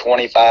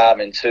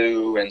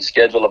 25-2 and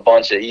schedule a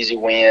bunch of easy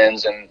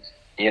wins, and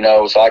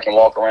so I can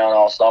walk around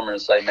all summer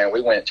and say, man,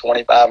 we went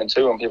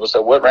 25-2, and people say,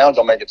 what round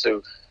y'all make it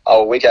to?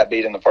 Oh, we got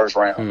beat in the first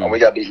round, or we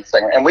got beat in the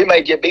second round. And we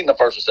may get beat in the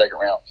first or second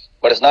round,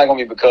 but it's not going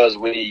to be because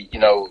we,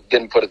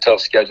 didn't put a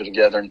tough schedule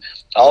together. And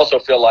I also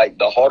feel like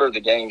the harder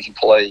the games you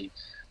play,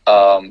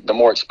 the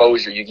more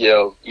exposure you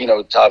give,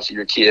 to obviously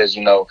your kids.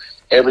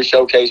 Every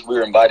showcase we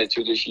were invited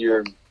to this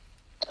year,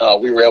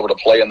 we were able to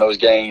play in those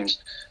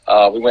games.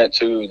 We went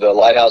to the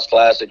Lighthouse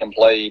Classic and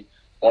played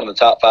one of the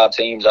top 5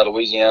 teams out of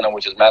Louisiana,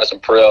 which is Madison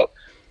Prep.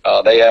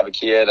 They have a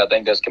kid, I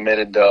think, that's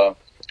committed to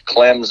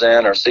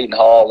Clemson or Seton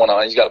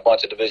Hall. He's got a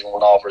bunch of Division I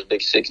offers,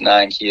 big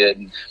 6'9" kid.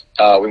 And,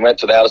 we went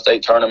to the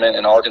out-of-state tournament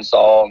in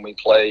Arkansas, and we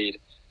played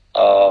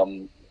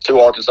 2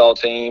 Arkansas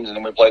teams, and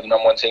then we played the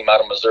number 1 team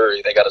out of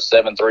Missouri. They got a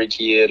 7'3"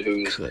 kid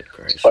who's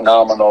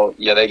phenomenal.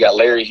 Yeah, they got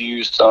Larry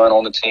Hughes' son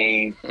on the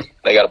team.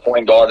 They got a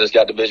point guard that's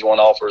got Division I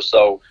offers.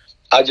 So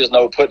I just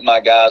know putting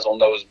my guys on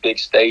those big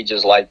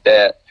stages like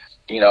that,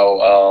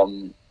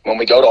 when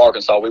we go to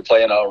Arkansas, we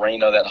play in an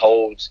arena that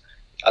holds,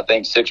 I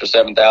think, 6,000 or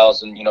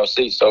 7,000,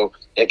 seats. So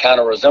it kind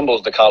of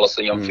resembles the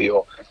Coliseum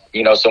feel.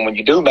 So when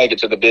you do make it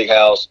to the big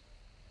house,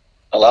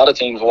 a lot of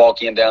teams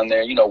walk in down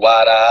there,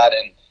 wide-eyed,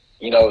 and,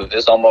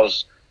 it's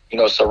almost,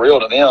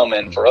 surreal to them.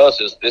 And for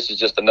us, this is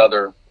just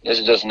another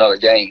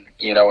game,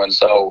 and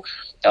so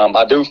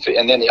I do.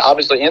 And then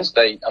obviously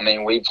in-state,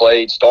 we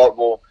played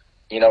Starkville,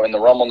 in the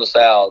Rum on the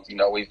South.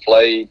 We've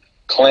played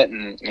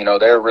Clinton,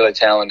 they're really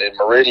talented.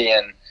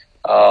 Meridian,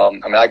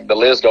 the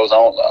list goes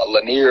on.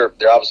 Lanier,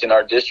 they're obviously in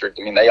our district.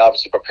 They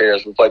obviously prepare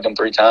us. We played them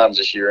 3 times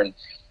this year, and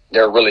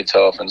they're really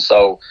tough. And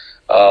so,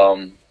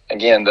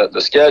 again,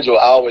 the schedule,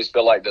 I always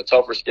feel like the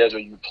tougher schedule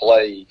you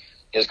play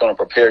is going to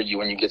prepare you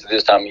when you get to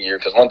this time of year.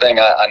 Because one thing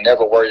I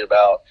never worry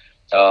about,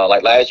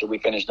 like last year we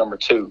finished number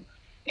 2,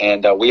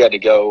 and we had to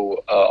go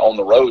on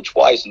the road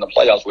twice in the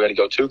playoffs. We had to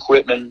go to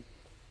Quitman,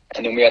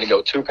 and then we had to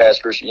go to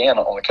past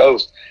Christiana on the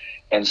coast.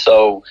 And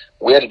so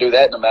we had to do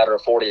that in a matter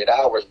of 48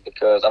 hours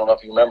because I don't know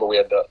if you remember, we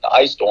had the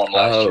ice storm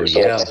last year. So,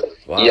 yeah.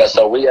 Wow. Yeah,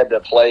 so we had to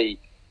play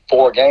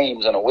 4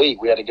 games in a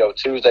week. We had to go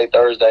Tuesday,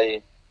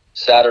 Thursday,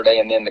 Saturday,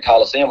 and then the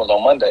Coliseum was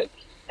on Monday.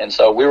 And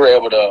so we were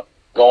able to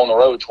go on the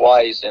road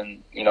twice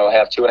and,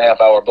 have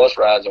 2.5-hour bus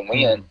rides and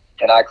win.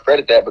 And I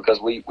credit that because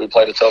we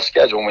played a tough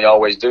schedule, and we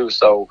always do.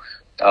 So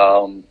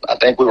I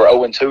think we were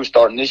 0-2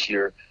 starting this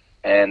year.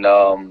 And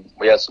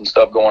we had some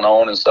stuff going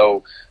on, and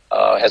so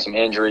had some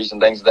injuries and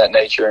things of that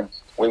nature. And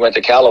we went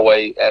to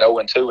Callaway at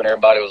 0-2, and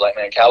everybody was like,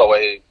 man,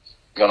 Callaway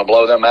going to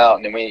blow them out.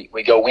 And then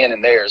we go win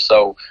in there.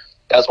 So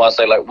that's why I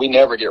say, we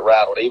never get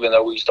rattled. Even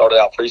though we started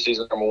out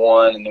preseason number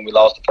 1 and then we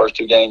lost the first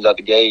 2 games out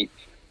the gate,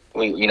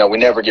 we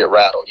never get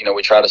rattled.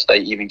 We try to stay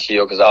even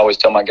keel because I always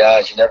tell my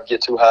guys, you never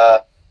get too high,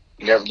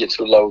 you never get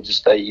too low, just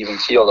stay even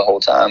keel the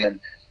whole time, and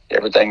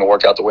everything will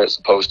work out the way it's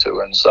supposed to.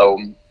 And so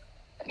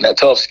that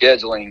tough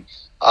scheduling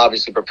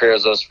obviously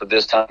prepares us for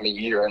this time of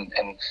year. And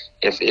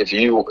if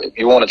you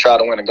want to try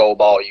to win a gold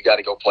ball, you got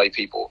to go play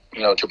people,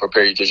 to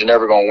prepare you, because you're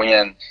never going to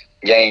win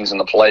games in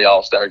the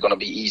playoffs that are going to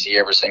be easy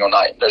every single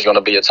night. There's going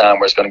to be a time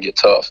where it's going to get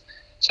tough.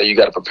 So you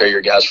got to prepare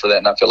your guys for that,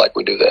 and I feel like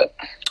we do that.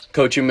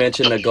 Coach, you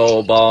mentioned the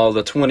gold ball,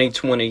 the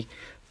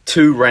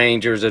 2022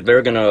 Rangers, if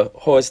they're going to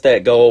hoist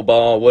that gold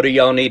ball, what do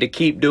y'all need to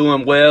keep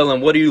doing well,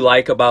 and what do you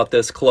like about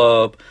this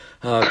club,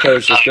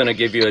 Coach, that's going to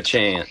give you a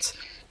chance?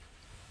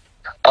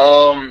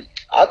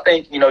 I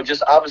think,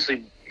 just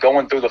obviously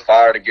going through the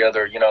fire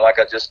together, like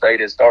I just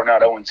stated, starting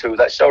out 0-2,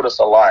 that showed us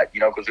a lot,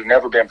 because we've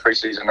never been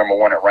preseason number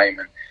 1 at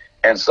Raymond.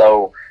 And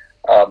so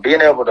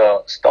being able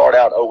to start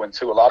out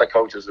 0-2, a lot of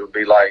coaches would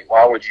be like,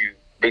 why would you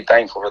be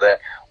thankful for that?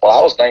 Well,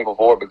 I was thankful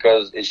for it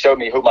because it showed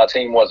me who my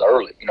team was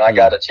early. I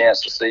got a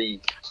chance to see,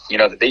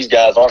 that these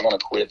guys aren't going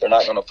to quit. They're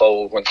not going to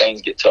fold when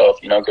things get tough,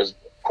 because,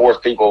 of course,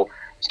 people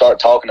start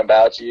talking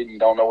about you and you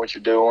don't know what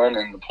you're doing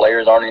and the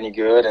players aren't any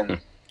good.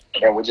 And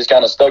we just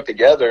kind of stuck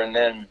together. And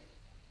then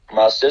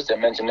my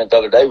assistant mentioned it the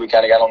other day. We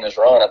kind of got on this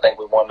run. I think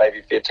we won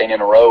maybe 15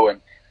 in a row.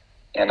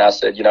 And I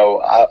said,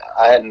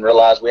 I hadn't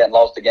realized we hadn't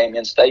lost a game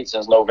in state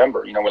since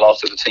November. We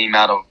lost to the team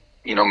out of,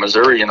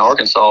 Missouri and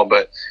Arkansas.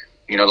 But,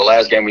 the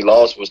last game we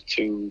lost was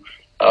to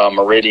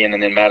Meridian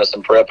and then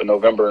Madison Prep in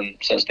November. And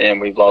since then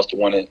we've lost to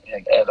one at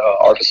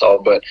Arkansas.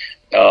 But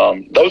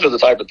those are the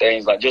type of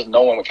things, like just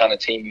knowing what kind of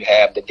team you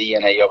have, the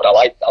DNA of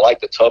it. I like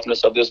the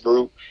toughness of this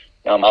group.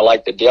 I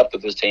like the depth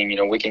of this team.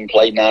 We can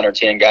play 9 or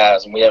 10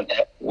 guys, and we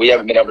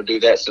haven't been able to do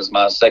that since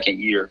my second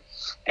year.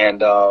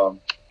 And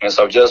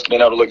so just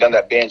being able to look down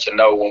that bench and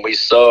know when we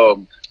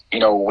sub,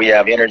 we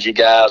have energy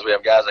guys, we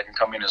have guys that can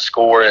come in and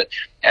score it,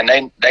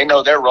 and they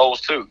know their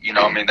roles too.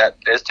 That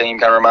this team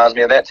kind of reminds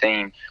me of that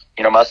team.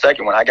 My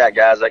second one, I got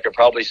guys that could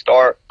probably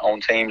start on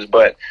teams,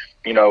 but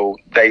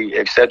they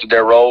accepted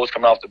their roles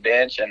coming off the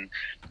bench, and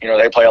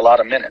they play a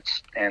lot of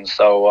minutes. And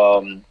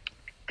so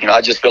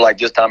I just feel like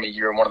this time of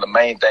year, one of the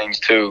main things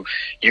too,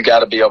 you got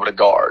to be able to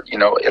guard.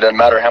 It doesn't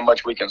matter how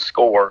much we can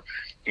score.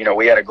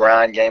 We had a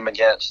grind game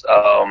against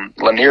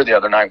Lanier the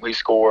other night. We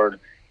scored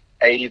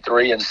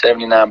 83 and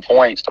 79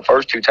 points the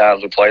first 2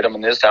 times we played them,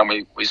 and this time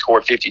we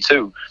scored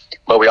 52.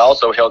 But we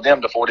also held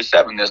them to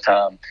 47 this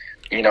time,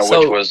 which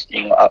was,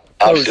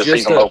 obviously a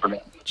season opener.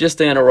 Just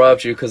to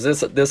interrupt you, because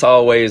this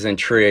always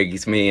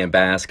intrigues me in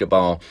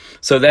basketball.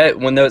 So that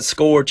when the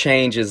score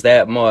changes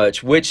that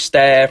much, which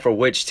staff or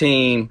which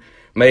team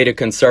made a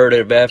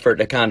concerted effort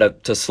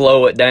to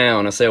slow it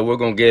down and say, we're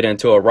going to get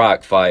into a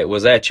rock fight?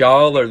 Was that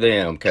y'all or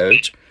them,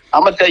 Coach?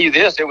 I'm gonna tell you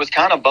this: it was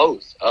kind of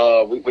both.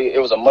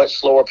 It was a much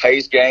slower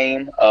paced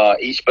game.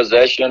 Each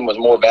possession was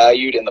more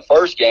valued. In the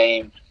first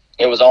game,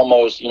 it was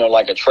almost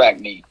like a track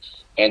meet.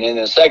 And in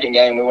the second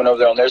game, we went over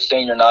there on their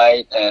senior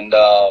night, and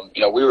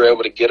we were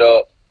able to get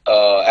up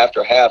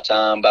after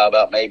halftime by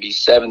about maybe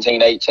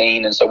 17,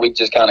 18, and so we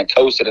just kind of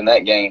coasted in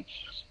that game.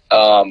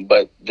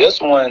 But this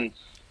one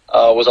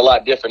was a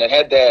lot different. It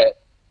had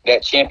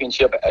that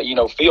championship,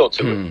 feel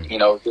to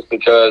it, just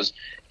because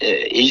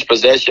each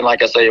possession,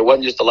 like I say, it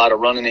wasn't just a lot of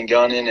running and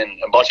gunning and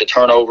a bunch of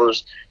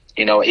turnovers.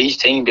 Each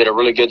team did a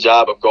really good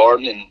job of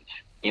guarding,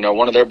 and,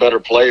 one of their better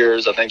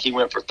players, I think he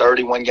went for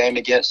 30 one game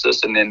against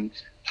us and then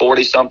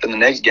 40-something the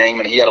next game,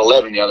 and he had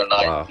 11 the other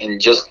night. Wow.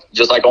 And just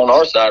like on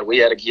our side, we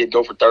had a kid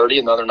go for 30,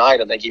 and the other night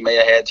I think he may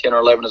have had 10 or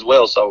 11 as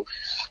well. So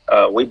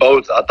we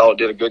both, I thought,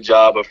 did a good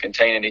job of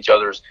containing each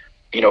other's,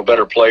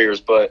 better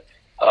players. But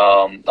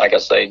like I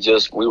say,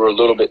 we were a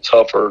little bit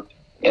tougher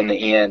in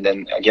the end,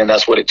 and again,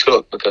 that's what it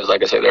took because,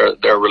 like I say,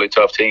 they're a really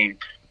tough team,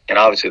 and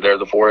obviously they're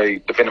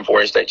the defending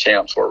 4A state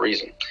champs for a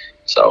reason.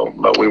 So,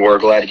 but we were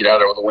glad to get out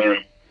there with a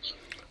win.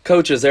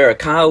 Coach, is there a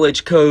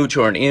college coach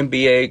or an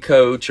NBA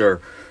coach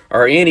or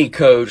any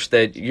coach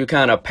that you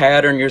kind of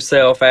pattern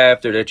yourself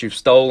after, that you've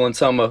stolen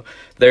some of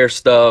their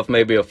stuff,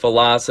 maybe a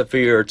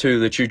philosophy or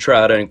two that you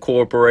try to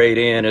incorporate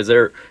in? Is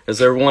there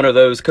one of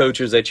those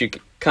coaches that you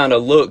kind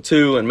of look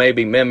to and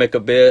maybe mimic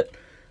a bit?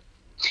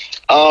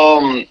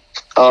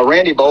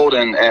 Randy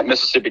Bolden at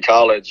Mississippi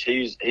College,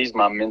 he's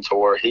my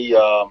mentor.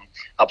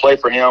 I played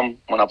for him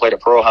when I played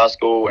at Pearl High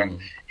School, and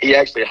he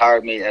actually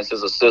hired me as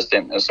his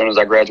assistant as soon as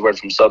I graduated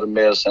from Southern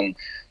Miss. And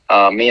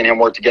me and him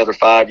worked together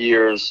 5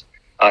 years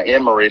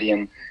in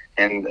Meridian,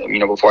 and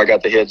before I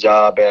got the head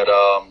job at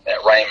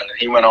Raymond. And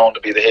he went on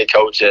to be the head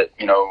coach at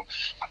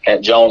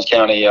Jones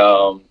County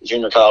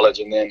Junior College,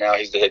 and then now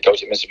he's the head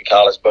coach at Mississippi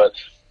College. But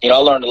I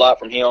learned a lot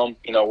from him,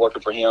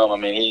 working for him. I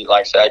mean, he,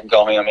 like I said, I can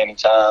call him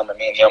anytime, and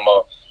me and him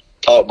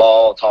talk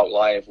ball, talk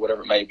life,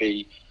 whatever it may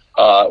be.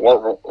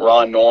 Worked with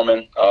Ron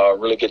Norman,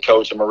 really good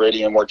coach at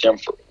Meridian. Worked him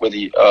with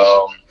the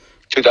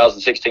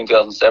 2016,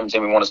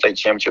 2017. We won a state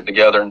championship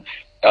together, and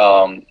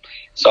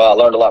so I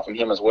learned a lot from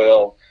him as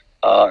well.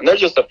 And there's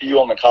just a few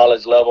on the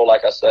college level,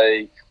 like I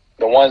say,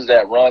 the ones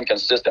that run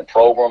consistent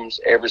programs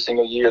every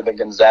single year, the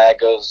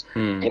Gonzagas,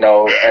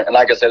 and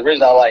like I said, the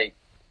reason I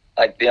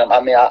like them,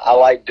 I mean, I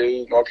like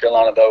Duke, North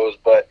Carolina, those,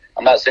 but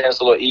I'm not saying it's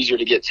a little easier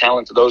to get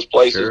talent to those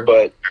places, sure.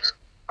 But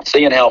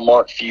seeing how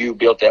Mark Few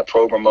built that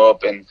program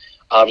up and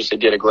obviously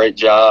did a great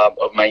job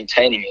of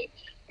maintaining it,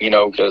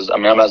 because, I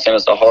mean, I'm not saying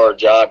it's a hard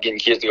job getting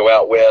kids to go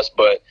out west,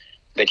 but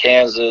the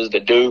Kansas, the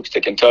Dukes,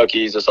 the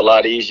Kentuckys, it's a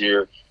lot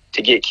easier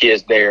to get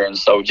kids there. And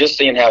so just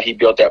seeing how he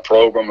built that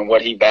program and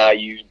what he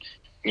valued,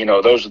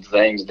 those are the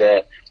things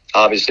that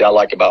obviously I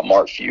like about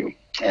Mark Few.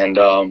 And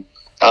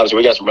obviously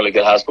we got some really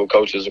good high school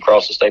coaches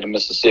across the state of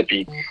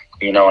Mississippi,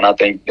 and I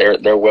think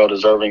they're well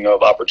deserving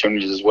of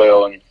opportunities as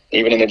well. And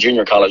even in the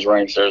junior college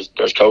ranks,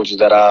 there's coaches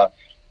that I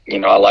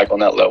like on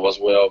that level as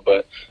well.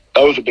 But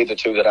those would be the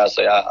two that I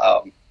say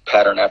I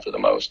pattern after the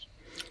most.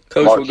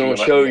 Coach, Mark, we're going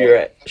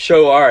to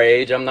show our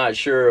age. I'm not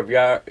sure of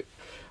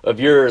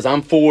yours.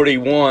 I'm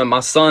 41. My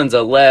son's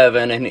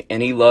 11,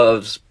 and he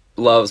loves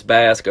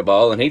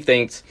basketball, and he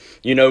thinks,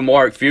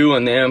 Mark Few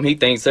and them, he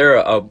thinks they're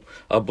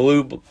a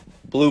blue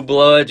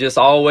blood, just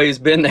always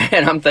been there.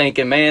 And I'm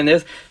thinking, man,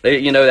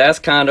 that's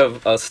kind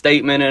of a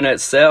statement in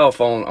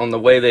itself on the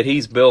way that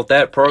he's built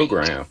that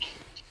program.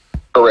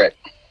 Correct.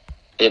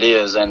 It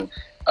is. And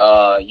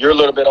you're a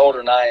little bit older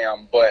than I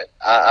am, but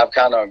I've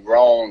kind of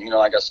grown,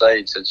 like I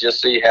say, to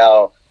just see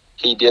how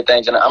he did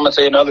things. And I'm going to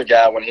tell you another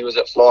guy, when he was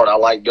at Florida, I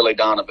like Billy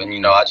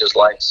Donovan. I just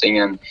like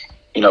seeing,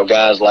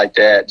 guys like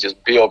that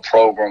just build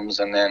programs.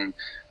 And then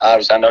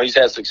obviously I know he's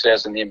had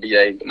success in the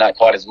NBA, but not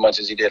quite as much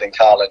as he did in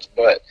college.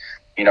 But,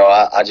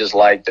 I just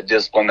like the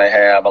discipline they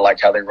have. I like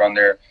how they run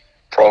their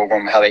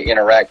program, how they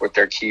interact with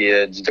their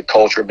kids, the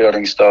culture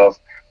building stuff.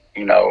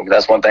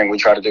 That's one thing we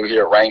try to do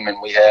here at Raymond.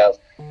 We have,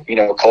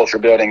 culture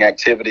building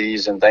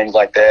activities and things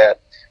like that.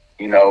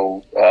 We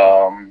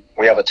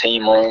have a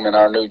team room in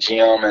our new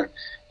gym, and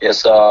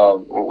it's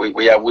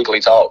we have weekly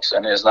talks,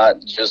 and it's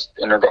not just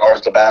in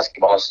regards to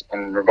basketball, it's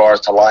in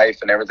regards to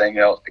life and everything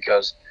else,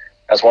 because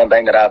that's one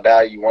thing that I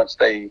value. Once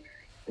they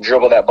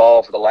dribble that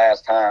ball for the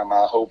last time,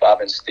 I hope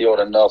I've instilled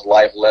enough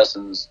life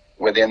lessons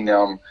within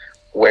them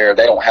where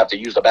they don't have to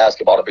use the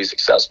basketball to be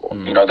successful.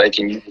 They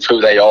can use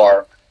who they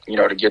are,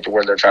 to get to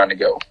where they're trying to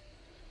go.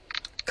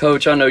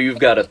 Coach, I know you've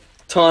got a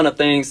ton of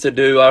things to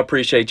do. I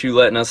appreciate you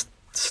letting us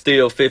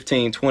steal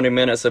 15, 20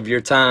 minutes of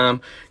your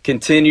time.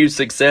 Continued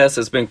success.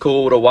 It's been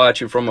cool to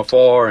watch you from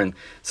afar and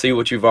see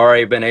what you've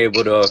already been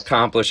able to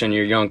accomplish in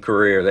your young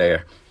career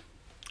there.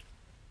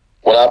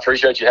 Well, I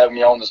appreciate you having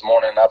me on this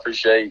morning. I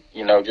appreciate,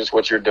 just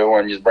what you're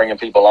doing, just bringing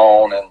people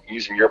on and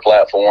using your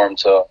platform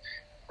to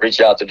reach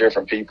out to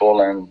different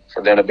people and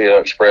for them to be able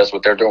to express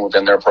what they're doing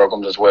within their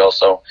programs as well.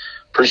 So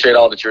appreciate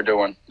all that you're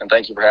doing, and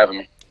thank you for having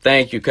me.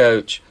 Thank you,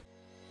 Coach.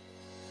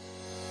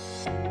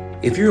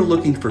 If you're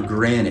looking for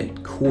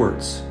granite,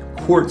 quartz,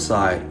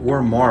 quartzite,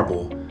 or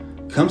marble,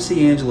 come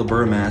see Angela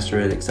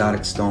Burmaster at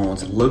Exotic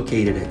Stones,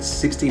 located at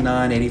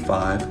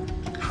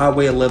 6985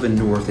 Highway 11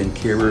 North in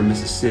Carrier,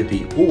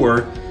 Mississippi,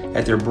 or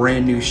at their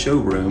brand new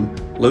showroom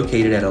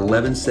located at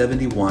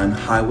 1171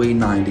 Highway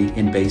 90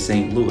 in Bay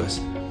St. Louis.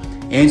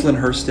 Angela and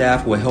her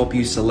staff will help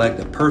you select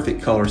the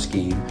perfect color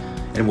scheme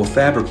and will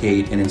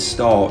fabricate and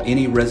install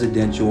any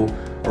residential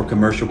or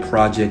commercial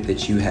project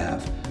that you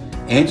have.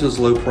 Angela's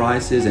low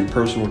prices and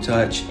personal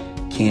touch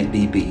can't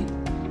be beat.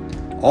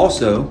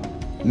 Also,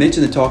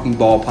 mention the Talking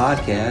Ball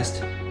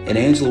podcast and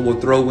Angela will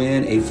throw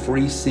in a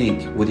free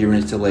sink with your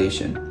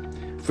installation.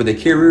 For the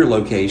Carrier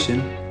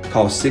location,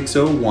 call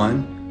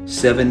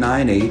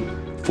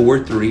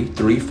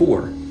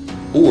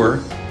 601-798-4334. Or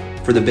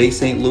for the Bay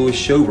St. Louis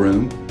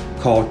showroom,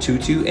 call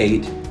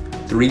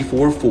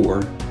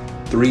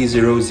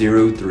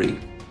 228-344-3003.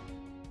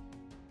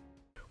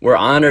 We're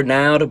honored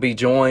now to be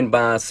joined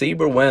by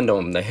Sieber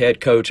Windham, the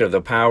head coach of the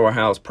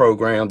Powerhouse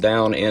program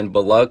down in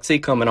Biloxi,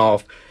 coming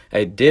off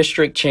a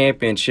district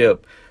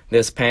championship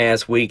this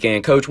past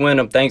weekend. Coach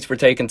Windham, thanks for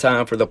taking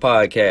time for the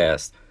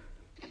podcast.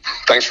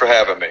 Thanks for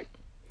having me.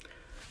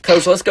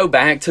 Coach, let's go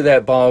back to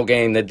that ball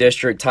game, the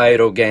district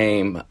title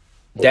game.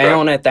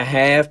 Down at the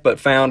half, but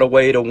found a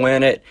way to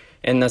win it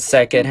in the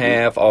second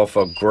half off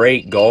a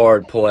great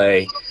guard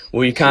play.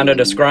 Will you kind of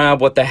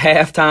describe what the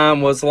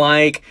halftime was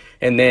like?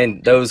 And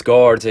then those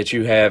guards that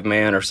you have,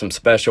 man, are some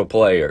special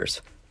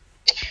players.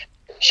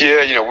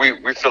 Yeah,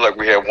 we feel like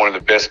we have one of the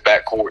best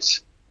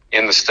backcourts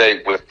in the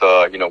state with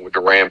with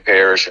Duran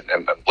Parrish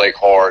and Blake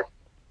Hart.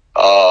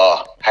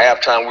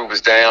 Halftime, we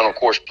was down, of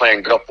course,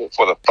 playing Gulfport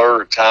for the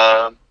third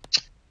time.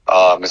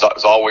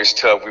 It's always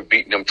tough. We've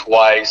beaten them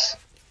twice.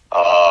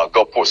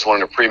 Gulfport's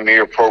one of the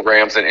premier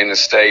programs in the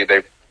state.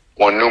 They've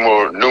won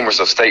numerous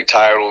of state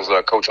titles.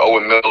 Coach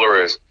Owen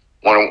Miller is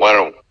one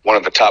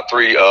of the top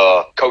three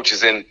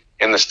coaches in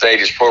the state.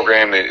 His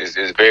program is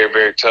very,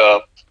 very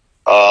tough.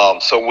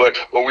 So what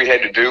we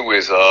had to do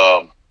is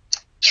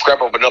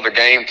scrap up another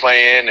game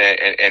plan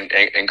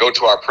and go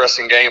to our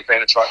pressing game plan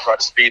to try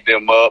to speed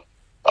them up.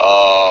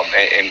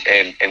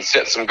 And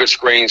set some good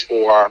screens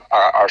for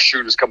our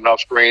shooters coming off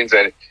screens,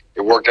 and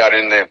it worked out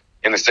in the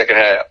second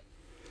half.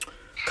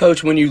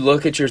 Coach, when you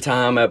look at your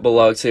time at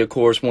Biloxi, of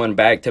course, won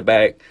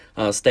back-to-back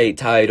state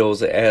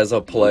titles as a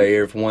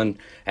player, one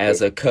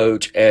as a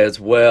coach as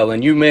well.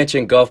 And you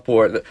mentioned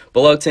Gulfport.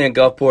 Biloxi and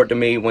Gulfport, to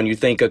me, when you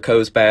think of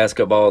coast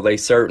basketball, they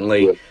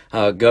certainly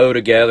go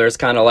together. It's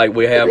kind of like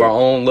we have our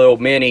own little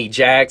mini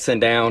Jackson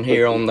down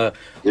here on the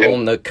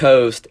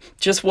coast.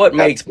 Just what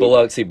makes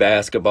Biloxi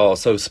basketball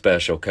so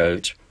special,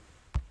 Coach?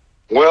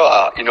 Well,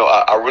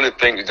 I really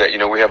think that,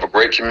 we have a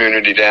great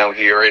community down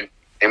here in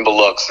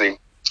Biloxi.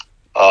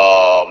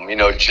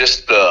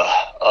 Just the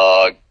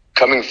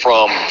coming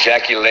from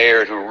Jackie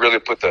Laird, who really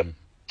put the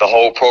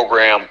whole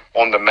program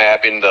on the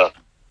map in the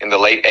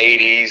late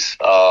 '80s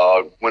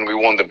when we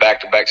won the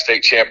back-to-back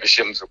state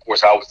championships. Of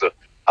course, I was the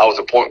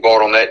point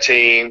guard on that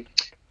team,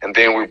 and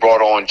then we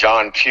brought on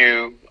John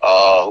Pugh,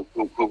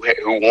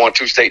 who won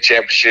 2 state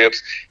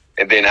championships,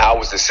 and then I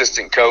was the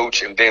assistant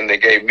coach, and then they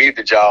gave me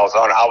the job.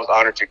 I was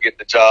honored to get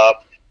the job,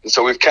 and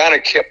so we've kind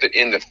of kept it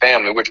in the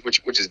family,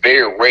 which is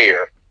very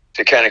rare,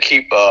 to kind of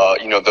keep,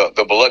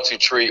 the Biloxi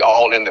tree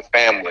all in the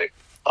family.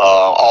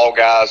 All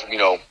guys,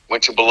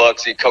 went to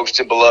Biloxi, coached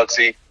in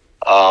Biloxi,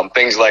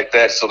 things like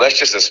that. So that's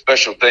just a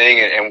special thing,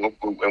 and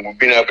we've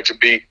been able to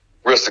be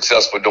real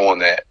successful doing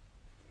that.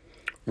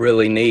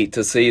 Really neat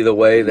to see the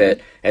way that,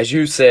 as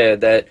you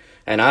said, that,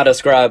 and I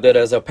described it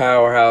as a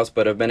powerhouse,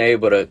 but have been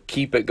able to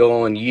keep it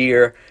going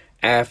year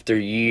after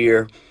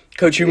year.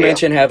 Coach, you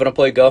mentioned having to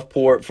play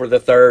Gulfport for the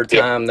third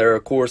time. They're,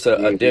 of course,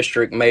 a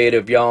district mate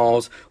of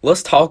y'all's.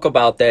 Let's talk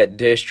about that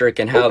district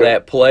and how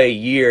that play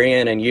year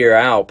in and year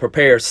out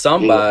prepares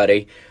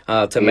somebody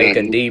to make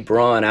a deep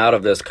run out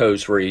of this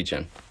coast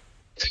region.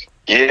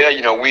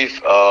 Yeah,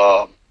 we've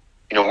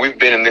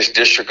been in this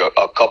district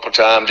a couple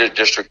times.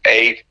 District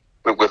 8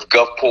 with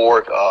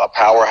Gulfport,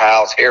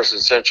 powerhouse. Harrison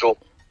Central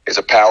is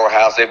a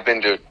powerhouse. They've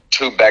been to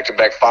 2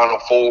 back-to-back Final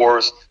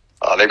Fours.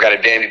 They've got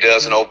a dandy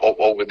dozen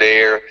over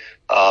there.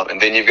 And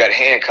then you've got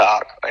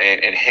Hancock,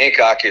 and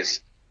Hancock I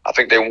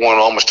think they won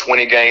almost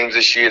 20 games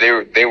this year.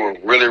 They were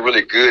really,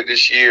 really good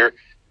this year.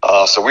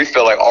 So we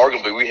felt like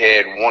arguably we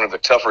had one of the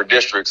tougher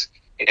districts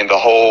in the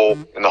whole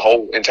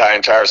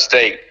entire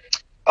state.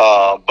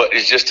 But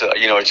it's just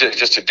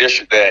just a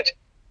district that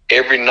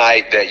every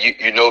night that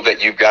you know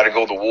that you've got to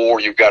go to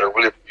war, you got to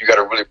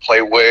really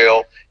play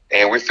well.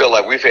 And we feel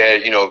like we've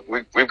had,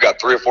 we've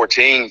got 3 or 4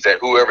 teams that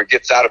whoever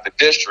gets out of the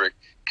district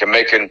can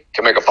make a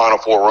Final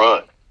Four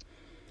run.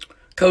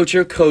 Coach,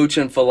 your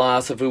coaching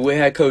philosophy, we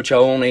had Coach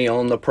Olney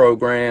on the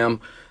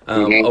program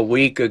a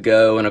week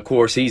ago, and of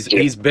course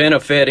he's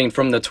benefiting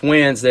from the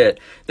Twins that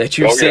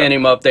you sent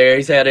him up there.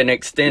 He's had an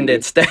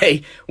extended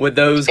stay with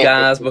those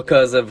guys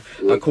because of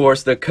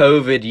course, the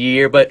COVID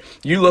year. But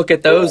you look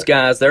at those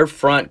guys, they're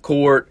front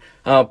court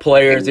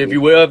players, if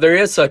you will, if there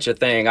is such a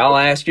thing. I'll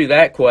ask you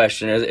that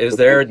question. Is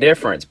there a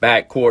difference,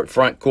 back court,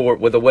 front court,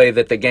 with the way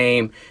that the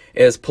game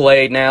is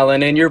played now,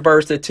 and then your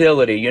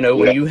versatility. You know,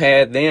 when you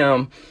had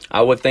them,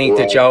 I would think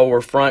that y'all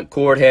were front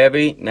court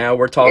heavy. Now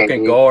we're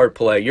talking guard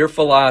play. Your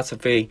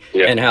philosophy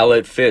and how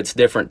it fits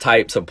different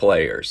types of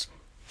players.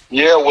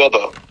 Yeah, well,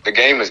 the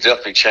game has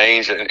definitely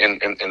changed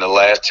in the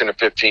last 10 or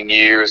 15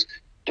 years.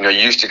 You know,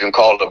 you used to can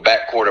call it a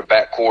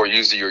backcourt.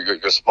 Usually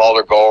your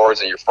smaller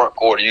guards, and your front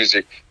court are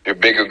usually your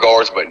bigger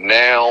guards. But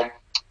now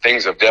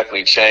things have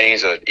definitely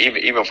changed.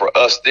 Even for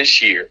us this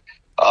year,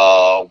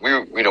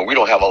 we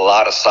don't have a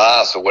lot of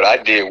size. So what I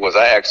did was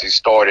I actually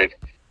started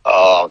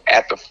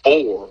at the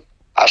 4.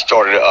 I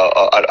started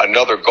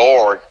another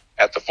guard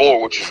at the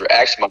 4, which was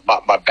actually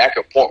my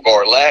backup point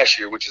guard last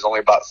year, which is only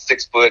about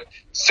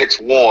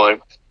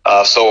 6'1".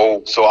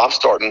 So I'm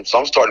starting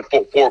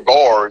 4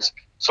 guards.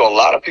 So a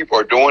lot of people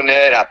are doing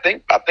that. I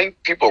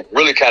think people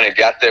really kind of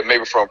got that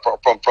maybe from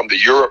the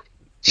Europe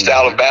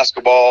style of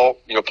basketball.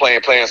 You know,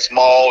 playing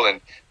small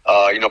and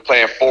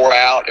playing 4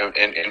 out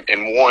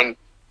and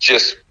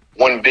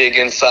one big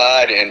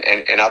inside.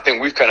 And I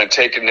think we've kind of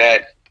taken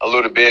that a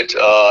little bit.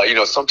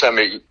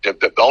 Sometimes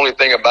the only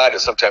thing about it,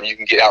 sometimes you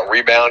can get out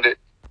rebounded.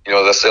 You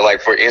know, let's say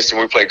like for instance,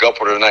 we play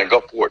Gulfport tonight.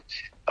 Gulfport,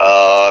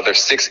 they're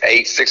 6'8",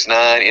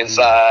 6'9"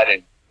 inside,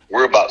 and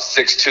we're about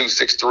 6'2",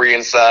 6'3"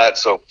 inside.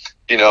 So,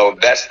 you know,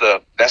 that's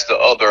the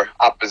other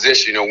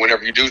opposition, you know,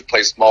 whenever you do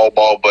play small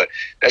ball, but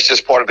that's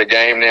just part of the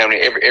game now. I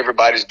mean,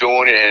 everybody's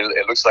doing it, and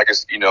it looks like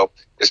it's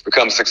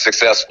become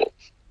successful.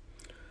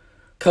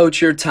 Coach,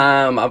 your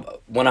time,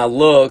 when I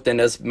looked, and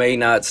this may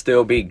not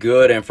still be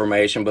good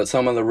information, but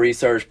some of the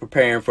research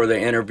preparing for the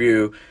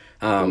interview,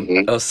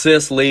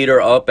 assist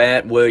leader up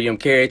at William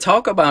Carey.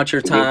 Talk about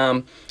your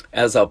time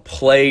as a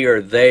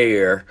player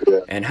there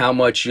and how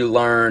much you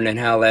learned and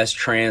how that's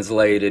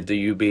translated to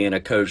you being a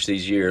coach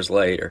these years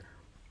later.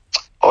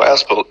 Oh,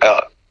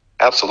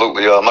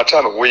 absolutely. My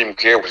time at William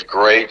Carey was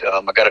great.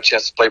 I got a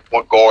chance to play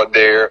point guard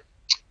there.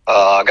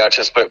 I got a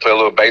chance to play a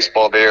little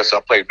baseball there, so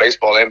I played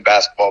baseball and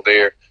basketball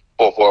there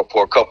for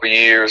a couple of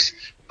years.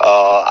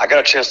 I got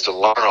a chance to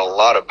learn a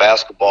lot of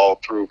basketball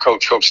through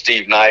Coach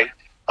Steve Knight.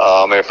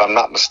 And if I'm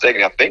not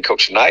mistaken, I think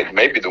Coach Knight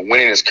may be the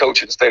winningest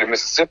coach in the state of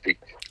Mississippi.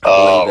 I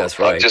believe that's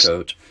right,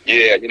 Coach.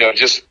 Yeah, you know,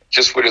 just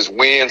with his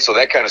win, so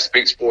that kind of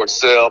speaks for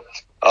itself.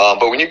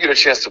 But when you get a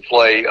chance to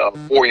play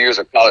 4 years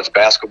of college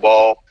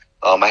basketball,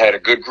 I had a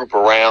good group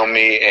around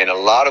me, and a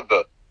lot of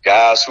the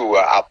guys who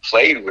I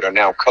played with are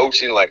now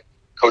coaching, like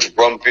Coach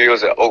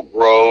Brumfields at Oak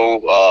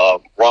Grove.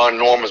 Ron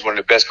Norman is one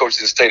of the best coaches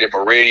in the state at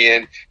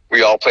Meridian.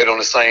 We all played on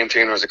the same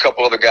team. There was a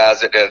couple other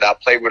guys that I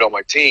played with on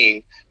my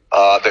team who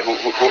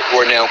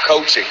are now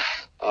coaching.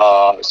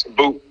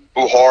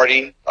 Boo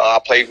Hardy, I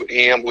played with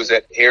him, who was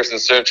at Harrison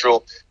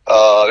Central.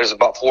 There's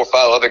about 4 or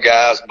 5 other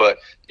guys, but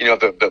you know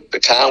the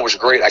time was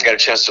great. I got a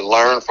chance to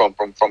learn from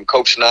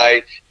Coach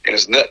Knight, and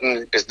it's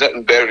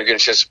nothing better to get a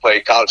chance to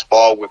play college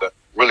ball with a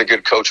really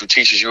good coach who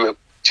teaches you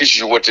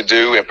what to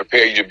do and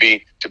prepare you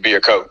to be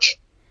a coach.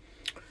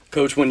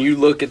 Coach, when you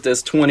look at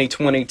this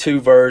 2022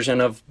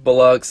 version of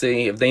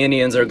Biloxi, if the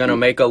Indians are going to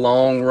make a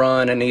long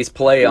run in these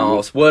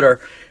playoffs,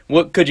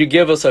 what could you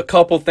give us a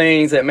couple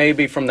things that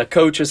maybe from the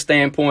coach's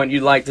standpoint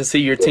you'd like to see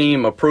your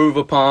team improve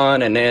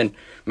upon, and then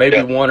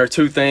maybe 1 or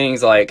 2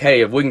 things like,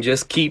 hey, if we can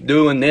just keep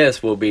doing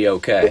this, we'll be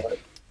okay?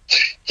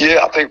 Yeah,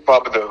 I think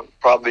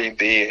probably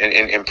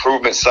the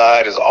improvement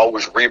side is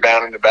always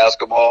rebounding the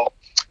basketball.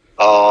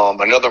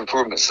 Another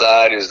improvement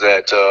side is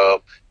that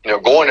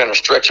going down a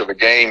stretch of a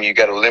game, you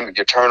got to limit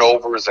your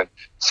turnovers, and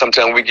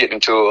sometimes we get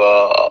into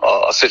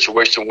a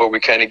situation where we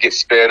kind of get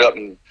sped up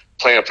and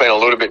playing a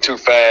little bit too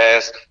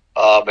fast.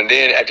 And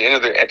then at the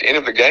end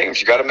of the games,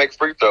 you got to make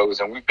free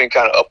throws, and we've been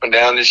kind of up and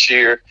down this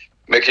year,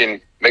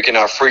 making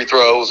our free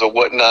throws or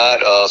whatnot.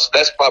 So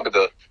that's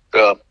probably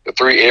the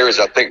 3 areas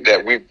I think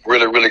that we've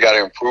really got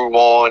to improve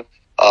on.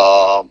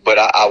 But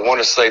I want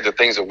to say the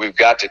things that we've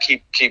got to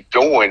keep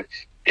doing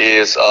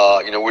is,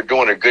 we're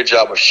doing a good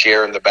job of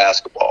sharing the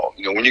basketball.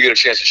 You know, when you get a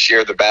chance to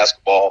share the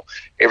basketball,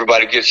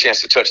 everybody gets a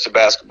chance to touch the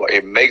basketball.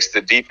 It makes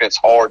the defense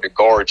hard to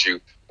guard you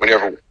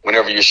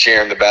whenever you're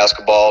sharing the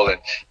basketball. And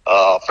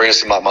for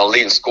instance, my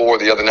leading scorer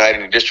the other night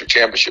in the district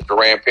championship,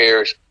 Duran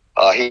Parrish,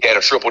 he had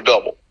a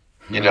triple-double.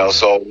 You know,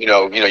 so you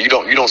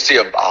don't see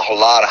a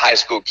lot of high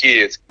school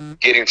kids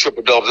getting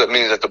triple doubles. That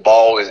means that the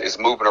ball is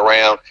moving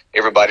around,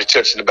 everybody's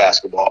touching the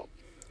basketball.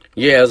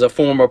 Yeah, as a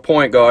former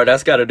point guard,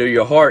 that's got to do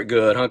your heart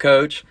good, huh,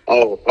 Coach?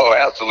 Oh,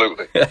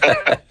 absolutely.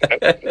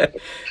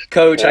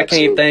 Coach, I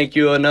can't thank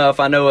you enough.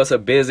 I know it's a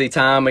busy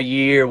time of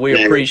year.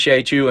 We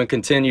appreciate you and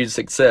continued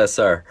success,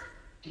 sir.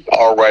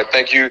 All right,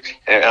 thank you,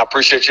 and I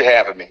appreciate you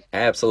having me.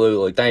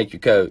 Absolutely. Thank you,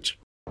 Coach.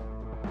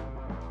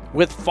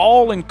 With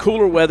fall and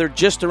cooler weather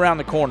just around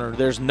the corner,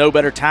 there's no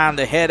better time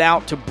to head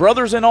out to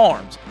Brothers in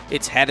Arms.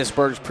 It's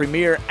Hattiesburg's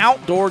premier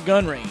outdoor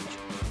gun range.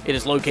 It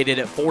is located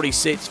at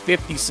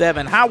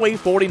 4657 Highway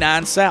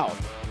 49 South.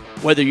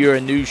 Whether you're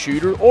a new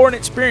shooter or an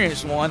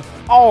experienced one,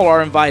 all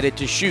are invited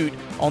to shoot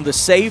on the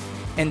safe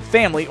and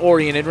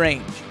family-oriented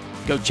range.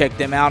 Go check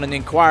them out and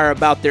inquire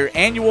about their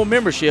annual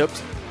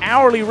memberships,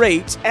 hourly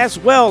rates, as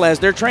well as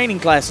their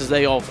training classes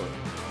they offer.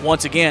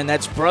 Once again,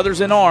 that's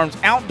Brothers in Arms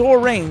Outdoor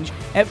Range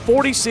at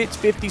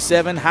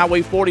 4657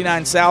 Highway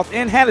 49 South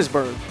in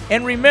Hattiesburg.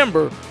 And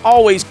remember,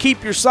 always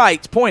keep your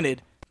sights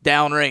pointed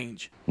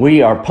downrange.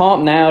 We are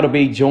pumped now to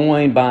be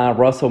joined by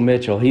Russell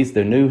Mitchell. He's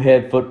the new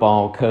head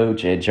football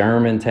coach at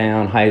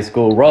Germantown High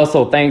School.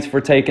 Russell, thanks for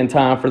taking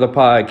time for the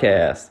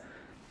podcast.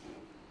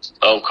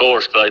 Of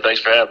course, Clay.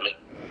 Thanks for having me.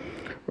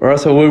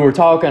 Russell, we were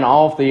talking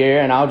off the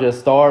air, and I'll just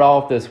start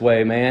off this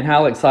way, man.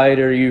 How excited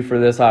are you for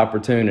this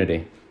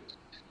opportunity?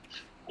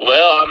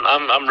 Well,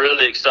 I'm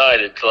really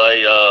excited,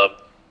 Clay.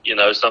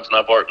 Something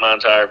I've worked my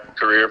entire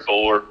career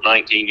for,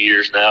 19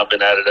 years now. I've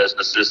been at it as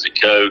an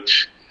assistant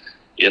coach,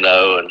 and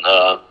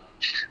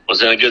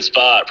was in a good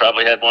spot.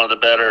 Probably had one of the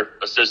better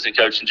assistant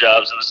coaching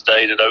jobs in the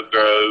state at Oak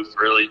Grove.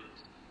 Really,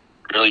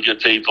 really good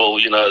people,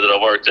 that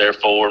I worked there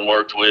for and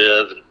worked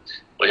with. And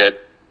we had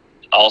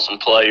awesome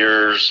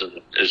players, and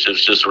it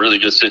was just a really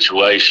good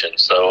situation.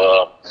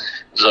 So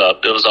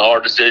it was a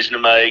hard decision to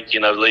make,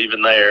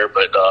 leaving there,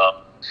 but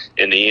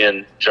in the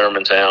end,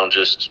 Germantown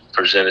just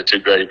presented too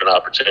great of an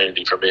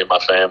opportunity for me and my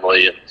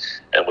family,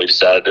 and we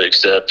decided to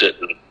accept it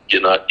and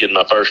get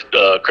my first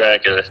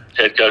crack at a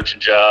head coaching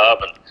job,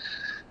 and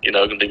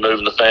going to be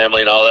moving the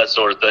family and all that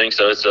sort of thing.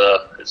 So it's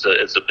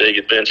a big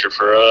adventure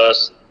for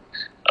us.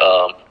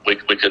 We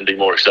couldn't be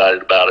more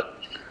excited about it.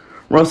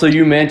 Russell,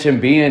 you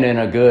mentioned being in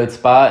a good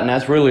spot, and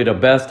that's really the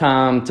best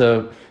time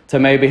to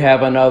maybe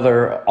have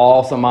another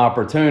awesome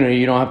opportunity.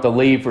 You don't have to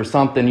leave for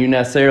something you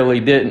necessarily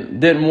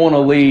didn't want to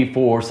leave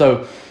for.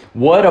 So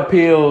what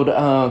appealed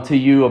to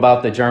you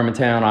about the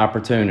Germantown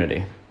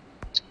opportunity?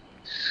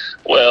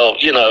 Well,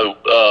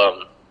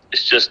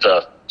 it's just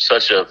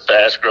such a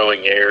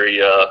fast-growing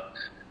area,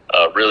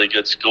 a really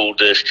good school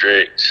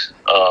district,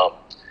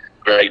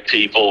 great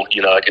people.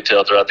 I could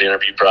tell throughout the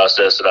interview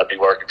process that I'd be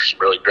working for some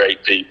really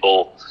great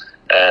people.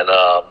 And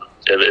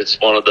it's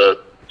one of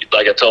the,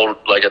 like I told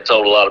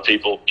a lot of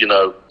people,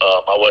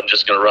 I wasn't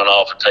just going to run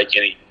off and take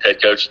any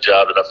head coaching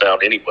job that I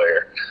found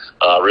anywhere.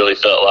 I really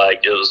felt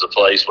like it was a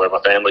place where my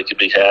family could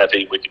be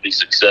happy, we could be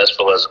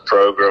successful as a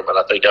program, and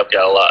I think I've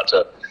got a lot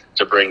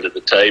to bring to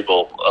the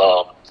table.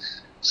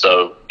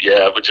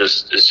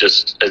 It's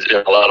just in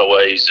a lot of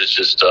ways, it's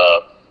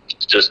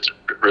just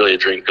really a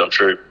dream come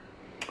true.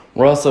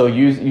 Russell,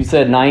 you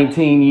said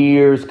 19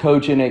 years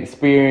coaching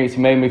experience. You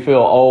made me feel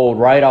old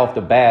right off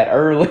the bat,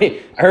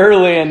 early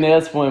in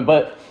this one.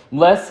 But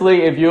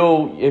Leslie, if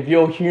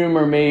you'll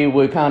humor me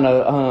with kind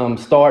of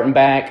starting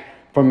back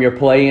from your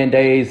playing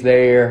days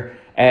there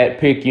at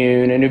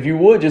Picayune, and if you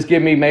would just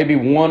give me maybe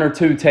one or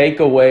two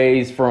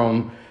takeaways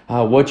from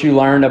what you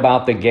learned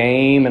about the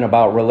game and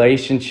about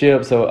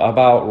relationships,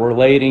 about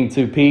relating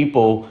to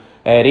people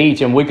at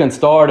each. And we can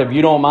start, if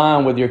you don't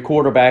mind, with your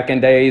quarterbacking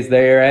days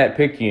there at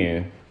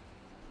Picayune.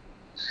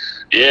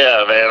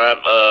 Yeah,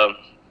 man,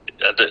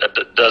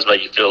 it does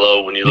make you feel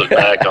old when you look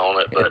back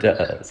on it. But It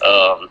does.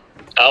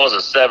 I was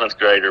a seventh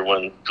grader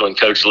when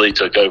Coach Lee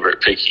took over at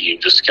Picayune,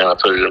 just to kind of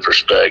put it in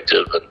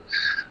perspective. And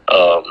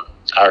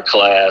our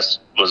class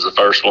was the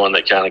first one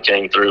that kind of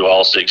came through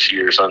all 6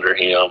 years under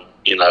him.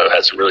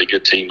 Had some really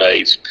good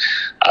teammates.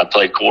 I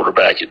played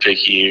quarterback at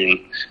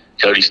Picayune.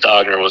 Cody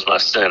Stogner was my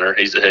center.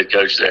 He's the head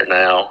coach there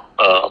now.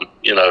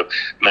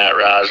 Matt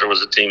Reiser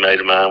was a teammate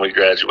of mine. We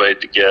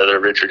graduated together.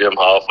 Richard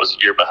Imhoff was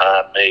a year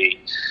behind me.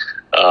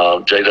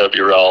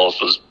 J.W.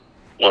 Rawls was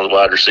one of the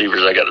wide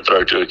receivers I got to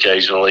throw to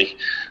occasionally.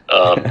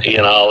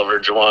 Ian Oliver,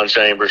 Jawan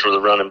Chambers were the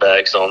running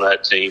backs on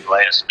that team.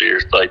 Lance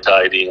Spears played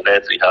tight end.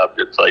 Anthony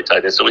Hopgood played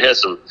tight end. So we had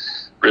some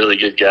really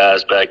good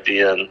guys back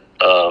then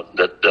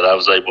that I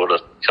was able to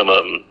come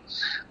up and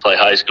play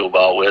high school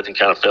ball with, and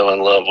kind of fell in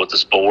love with the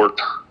sport.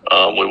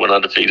 We went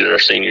undefeated our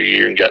senior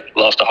year and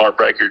lost a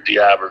heartbreaker at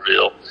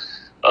D'Iberville.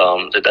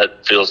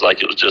 That feels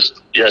like it was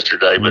just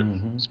yesterday, but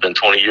It's been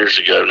 20 years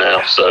ago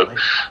now. So,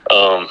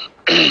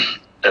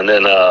 and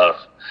then I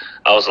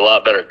was a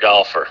lot better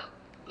golfer,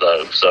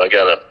 though. So I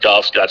got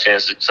a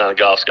chance to sign a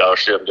golf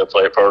scholarship and go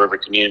play at Pearl River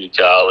Community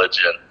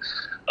College.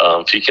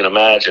 And if you can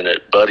imagine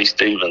it, Buddy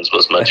Stevens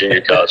was my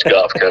junior college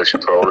golf coach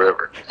at Pearl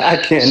River. I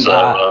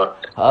cannot.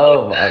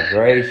 Oh, my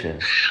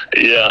gracious.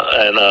 Yeah,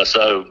 and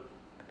so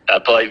I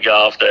played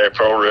golf there at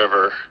Pearl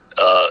River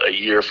a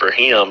year for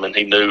him, and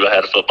he knew I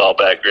had a football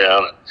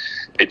background.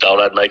 And he thought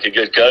I'd make a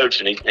good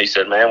coach, and he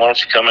said, "Man, why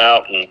don't you come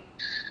out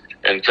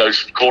and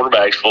coach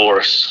quarterbacks for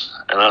us?"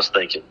 And I was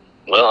thinking,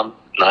 well, I'm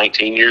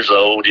 19 years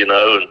old, and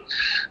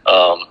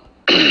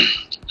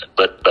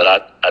but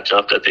I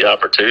jumped at the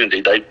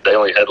opportunity. They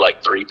only had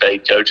like 3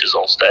 paid coaches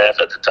on staff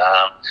at the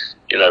time.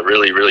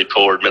 Really, really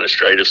poor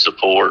administrative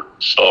support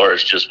as far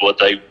as just what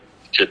they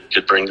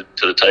could bring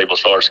to the table as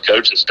far as the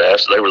coaching staff.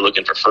 So they were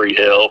looking for free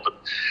help and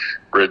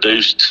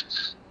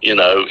reduced,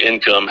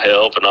 income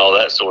help and all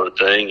that sort of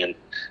thing. And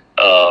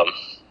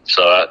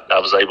so I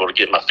was able to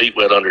get my feet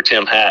wet under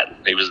Tim Hatton.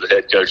 He was the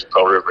head coach at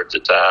Pearl River at the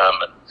time.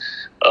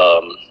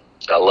 And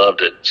I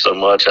loved it so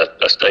much.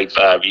 I stayed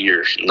 5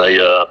 years, and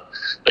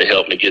they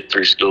helped me get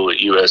through school at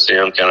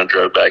USM, kind of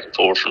drove back and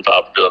forth from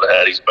Poplarville to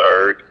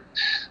Hattiesburg.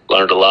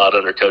 Learned a lot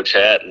under Coach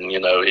Hatton.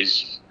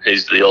 He's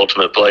he's the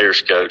ultimate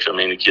players coach. I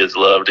mean, the kids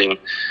loved him.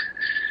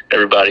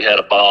 Everybody had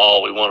a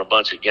ball. We won a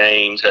bunch of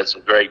games, had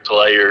some great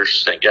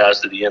players, sent guys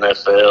to the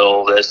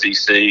NFL, the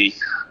SEC.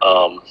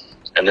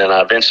 And then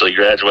I eventually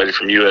graduated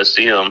from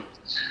USM,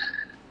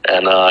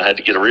 and I had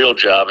to get a real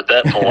job at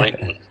that point.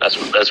 And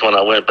that's when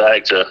I went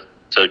back to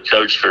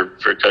coach for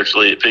Coach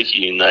Lee at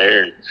Picayune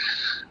there.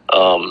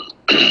 And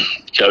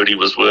Cody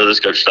was with us.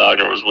 Coach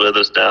Stogner was with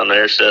us down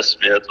there. Seth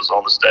Smith was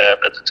on the staff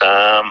at the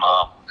time.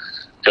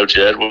 Coach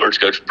Edwards,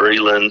 Coach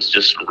Breland,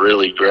 just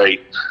really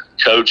great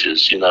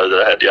coaches,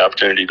 that I had the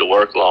opportunity to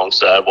work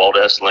alongside. Walt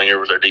Esslinger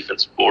was our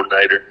defensive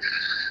coordinator.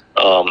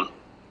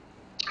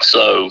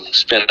 So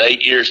spent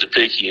 8 years at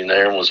Picayune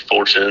there and was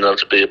fortunate enough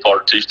to be a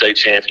part of 2 state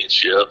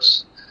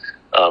championships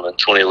in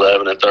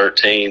 2011 and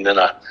 13. Then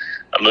I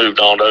moved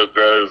on to Oak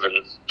Grove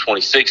in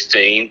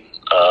 2016.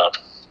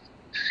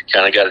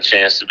 Kind of got a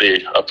chance to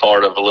be a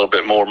part of a little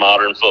bit more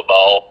modern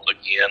football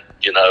again.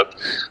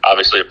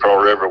 Obviously at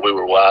Pearl River we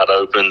were wide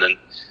open and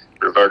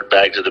reverted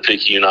back to the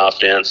Picayune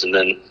offense, and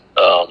then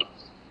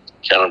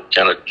kind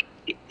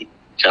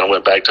of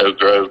went back to Oak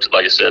Grove,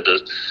 like I said, to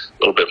a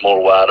little bit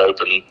more wide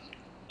open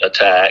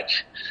attack.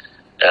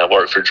 And I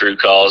worked for Drew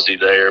Causey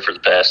there for the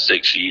past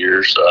 6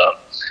 years.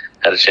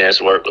 Had a chance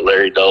to work with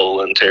Larry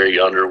Dolan, Terry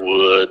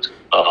Underwood,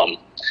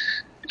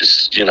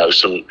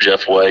 some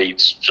Jeff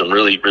Waits, some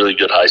really, really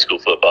good high school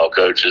football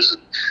coaches.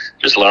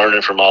 Just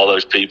learning from all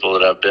those people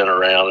that I've been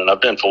around, and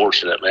I've been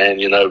fortunate, man.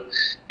 You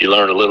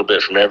learn a little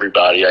bit from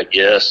everybody, I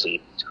guess, and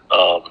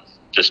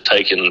just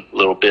taking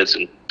little bits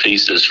and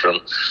pieces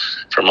from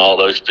all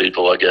those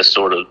people, I guess,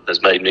 sort of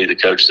has made me the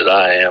coach that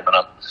I am. And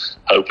I'm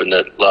hoping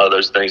that a lot of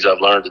those things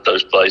I've learned at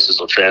those places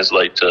will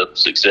translate to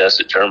success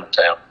at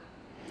Germantown.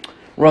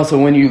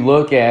 Russell, when you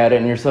look at it,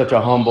 and you're such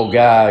a humble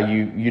guy,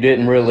 you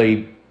didn't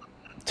really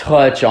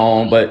touch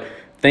on, but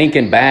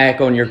thinking back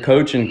on your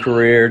coaching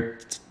career,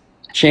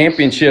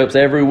 championships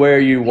everywhere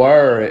you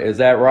were, is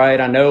that right?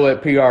 I know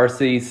at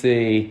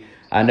PRCC,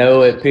 I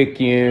know at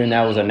Picayune,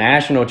 that was a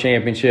national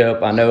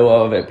championship I know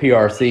of at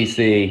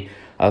PRCC,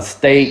 a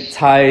state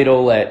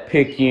title at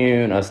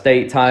Picayune, a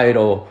state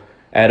title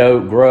at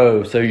Oak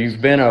Grove. So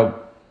you've been a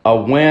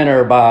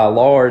winner by a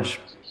large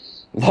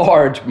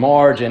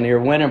margin.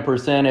 Your winning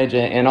percentage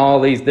in all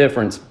these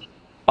different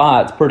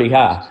spots pretty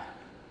high.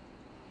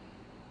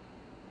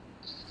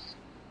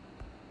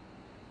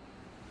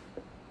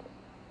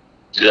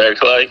 You there,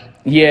 Clay?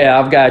 Yeah,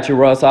 I've got you,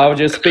 Russ. I was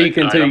just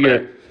speaking to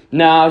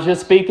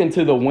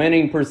the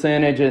winning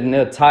percentage and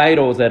the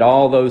titles at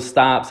all those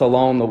stops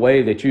along the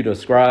way that you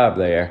described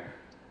there.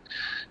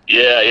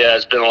 Yeah,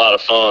 it's been a lot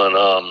of fun.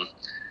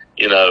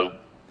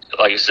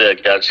 Like I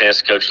said, got a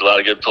chance to coach a lot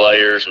of good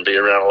players and be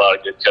around a lot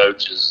of good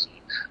coaches.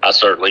 I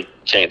certainly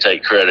can't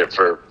take credit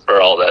for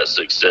all that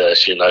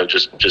success.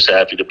 Just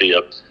happy to be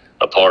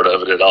a part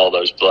of it at all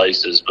those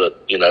places.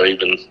 But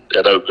even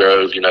at Oak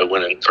Grove,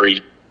 winning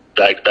 3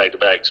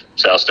 back-to-back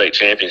South State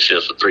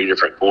championships with 3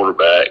 different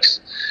quarterbacks.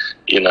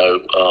 You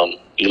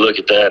look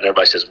at that and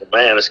everybody says, well,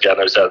 man, this guy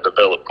knows how to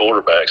develop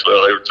quarterbacks.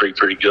 Well, they were 3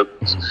 pretty good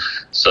ones.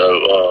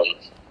 So,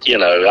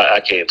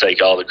 I can't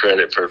take all the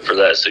credit for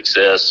that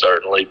success,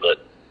 certainly,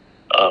 but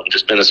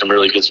just been in some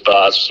really good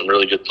spots with some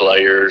really good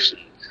players.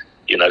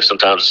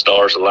 Sometimes the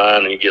stars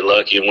align and you get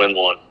lucky and win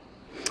one.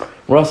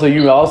 Russell,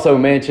 you also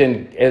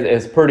mentioned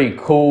it's pretty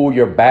cool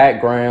your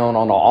background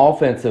on the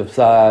offensive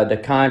side, the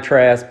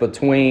contrast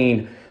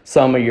between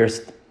some of your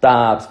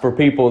stops. For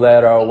people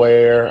that are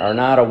aware or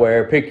not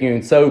aware,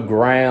 Picayune's so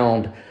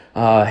ground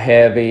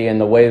heavy in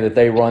the way that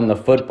they run the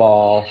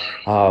football.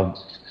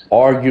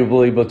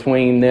 Arguably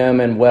between them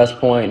and West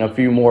Point and a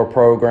few more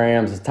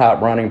programs, the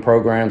top running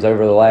programs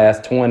over the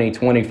last 20,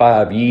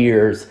 25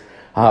 years.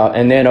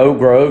 And then Oak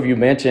Grove, you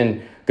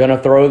mentioned going to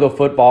throw the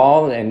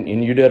football, and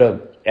you did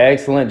an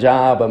excellent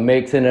job of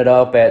mixing it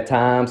up at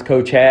times.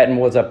 Coach Hatton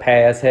was a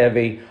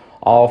pass-heavy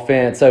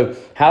offense. So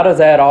how does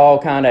that all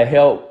kind of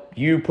help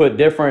you put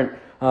different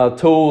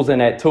tools in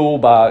that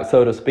toolbox,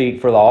 so to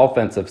speak, for the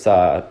offensive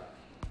side?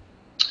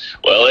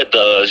 Well, it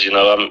does.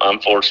 I'm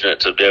fortunate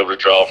to be able to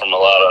draw from a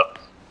lot of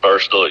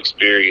personal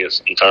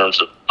experience in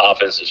terms of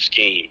offensive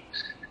scheme,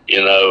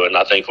 and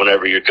I think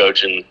whenever you're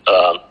coaching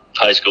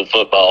high school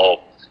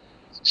football,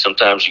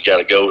 sometimes you got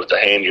to go with the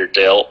hand you're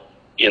dealt,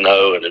 and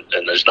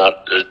it's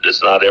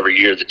not every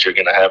year that you're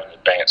going to have an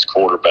advanced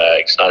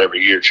quarterback. It's not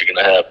every year that you're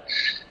going to have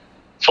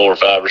 4 or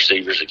 5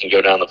 receivers that can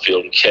go down the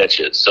field and catch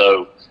it.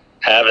 So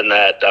having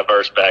that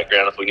diverse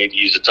background, if we need to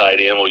use a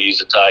tight end, we'll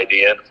use a tight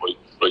end. If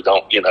we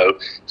don't,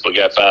 if we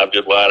got 5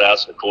 good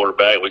wideouts and a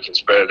quarterback, we can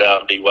spread it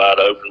out and be wide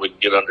open. We can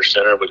get under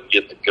center. We can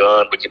get the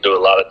gun. We can do a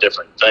lot of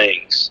different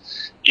things,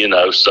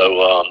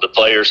 So the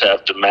players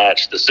have to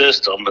match the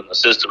system, and the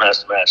system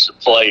has to match the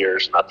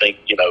players. And I think,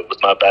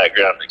 with my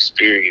background and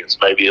experience,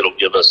 maybe it'll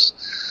give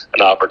us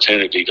an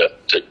opportunity to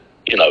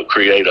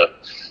create a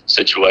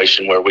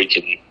situation where we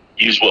can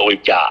use what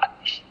we've got.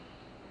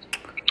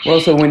 Well,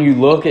 so when you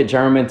look at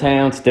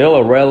Germantown, still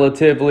a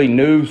relatively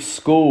new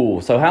school.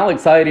 So how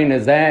exciting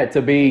is that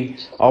to be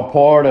a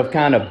part of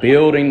kind of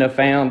building the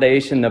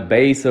foundation, the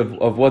base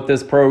of what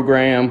this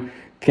program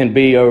can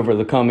be over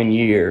the coming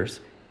years.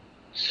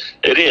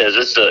 It is.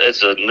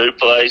 It's a new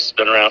place.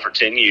 Been around for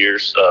 10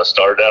 years.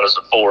 Started out as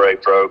a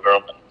 4A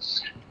program,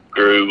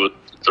 grew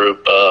through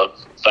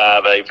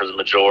 5A for the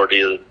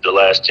majority of the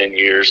last 10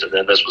 years, and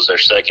then this was their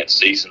second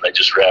season. They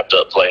just wrapped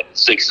up playing in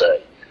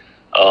 6A.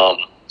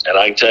 And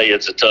I can tell you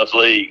it's a tough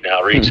league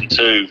now. Region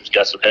 2's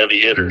got some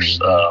heavy hitters.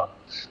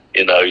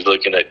 You're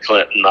looking at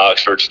Clinton,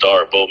 Oxford,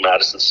 Starkville,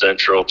 Madison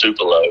Central,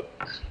 Tupelo.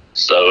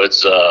 So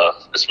it's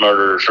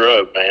murderer's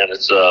row, man.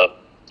 It's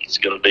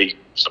going to be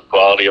some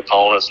quality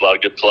opponents, a lot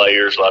of good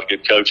players, a lot of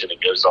good coaching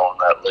that goes on in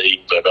that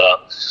league. But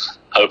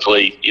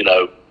hopefully,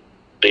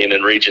 being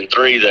in Region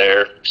 3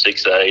 there,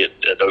 6A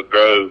at Oak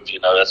Grove,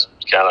 that's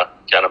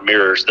kind of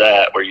mirrors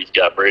that, where you've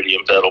got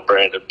Meridian, Petal,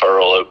 Brandon,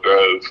 Pearl, Oak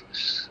Grove,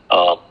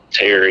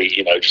 Terry,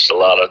 just a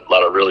lot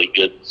of really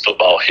good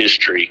football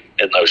history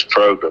in those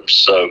programs.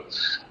 So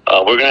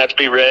we're going to have to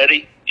be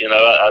ready.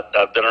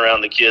 I've been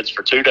around the kids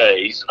for 2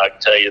 days, and I can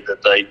tell you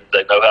that they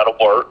know how to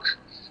work.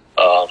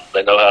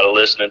 They know how to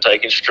listen and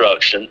take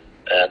instruction,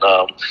 and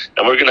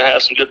we're going to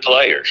have some good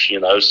players.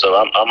 So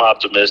I'm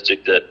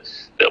optimistic that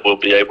we'll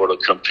be able to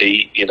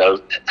compete.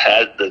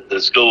 The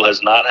school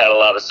has not had a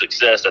lot of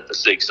success at the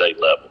 6A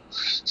level,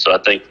 so I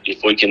think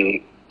if we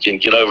can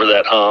get over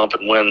that hump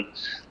and win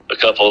a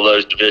couple of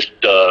those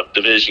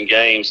division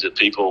games that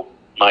people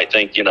might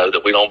think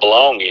that we don't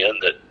belong in,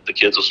 that the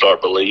kids will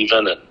start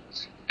believing,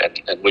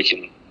 and we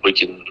can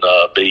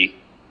be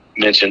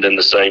mentioned in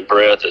the same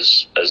breath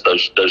as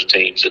those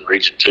teams in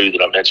Region 2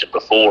 that I mentioned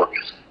before.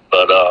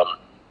 But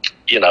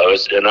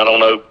and I don't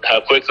know how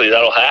quickly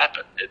that'll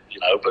happen.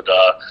 But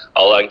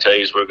all I can tell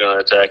you is we're going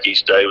to attack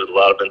each day with a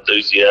lot of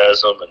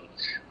enthusiasm, and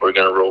we're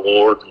going to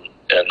reward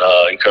and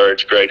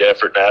encourage great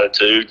effort and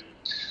attitude.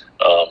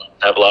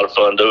 Have a lot of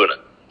fun doing it.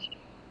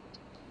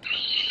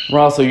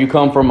 Russell, you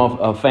come from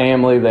a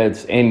family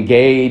that's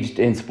engaged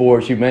in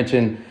sports. You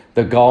mentioned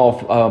the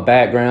golf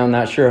background.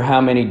 Not sure how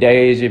many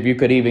days, if you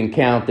could even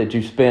count, that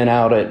you spent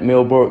out at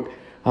Millbrook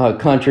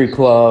Country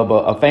Club,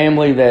 a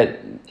family that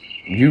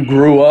you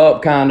grew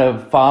up kind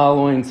of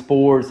following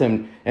sports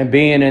and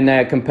being in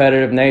that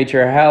competitive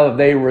nature. How have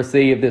they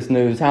received this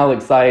news? How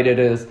excited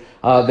is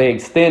the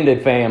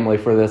extended family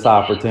for this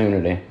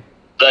opportunity?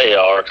 They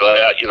are,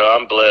 Clay.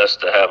 I'm blessed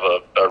to have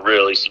a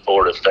really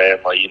supportive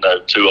family.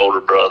 2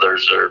 older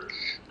brothers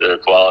that are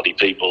quality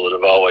people that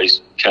have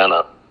always kind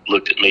of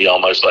looked at me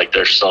almost like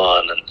their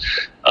son.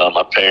 And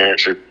my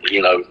parents are,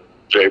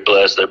 very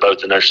blessed. They're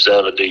both in their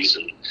 70s,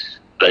 and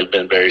they've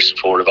been very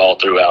supportive all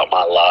throughout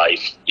my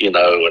life,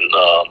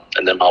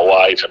 and then my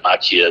wife and my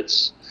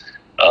kids.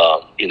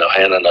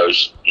 Hannah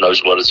knows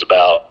what it's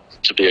about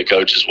to be a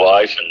coach's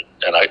wife,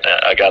 and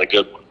I got a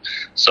good one.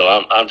 So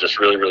I'm just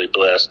really, really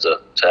blessed to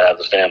have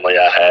the family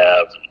I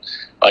have. And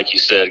like you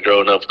said,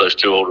 growing up with those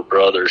 2 older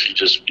brothers,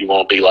 you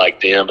want to be like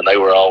them, and they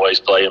were always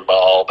playing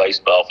ball,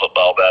 baseball,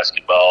 football,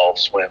 basketball,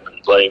 swimming,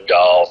 playing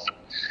golf.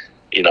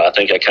 I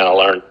think I kind of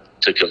learned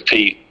to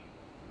compete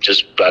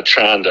just by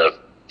trying to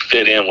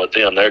fit in with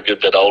them. They're a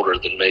good bit older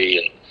than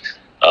me,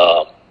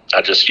 and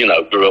I just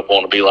grew up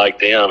wanting to be like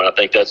them, and I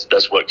think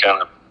that's what kind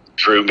of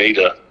drew me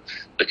to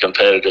the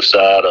competitive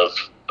side of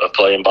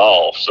playing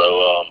ball.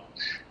 So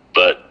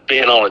but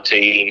being on a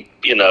team,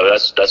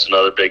 that's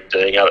another big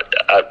thing.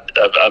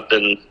 I've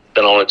been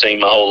on a team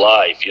my whole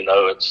life.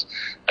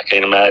 I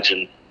can't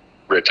imagine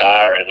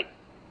retiring,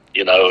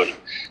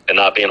 and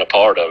not being a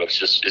part of it.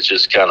 It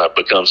just kind of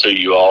becomes who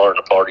you are and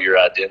a part of your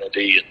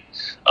identity,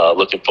 and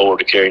looking forward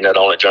to carrying that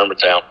on at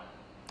Germantown.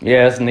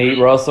 Yeah, it's neat,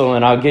 Russell,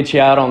 and I'll get you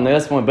out on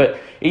this one.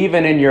 But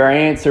even in your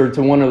answer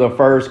to one of the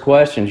first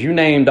questions, you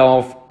named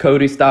off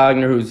Cody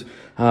Stogner, who's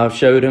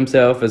showed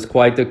himself as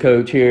quite the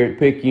coach here at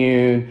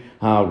Picayune,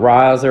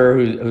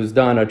 Reiser, who's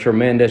done a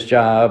tremendous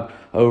job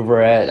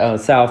over at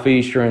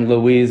Southeastern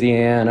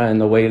Louisiana,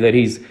 and the way that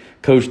he's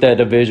coached that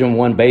Division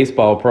I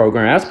baseball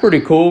program. That's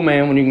pretty cool,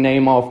 man, when you can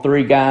name off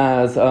 3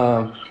 guys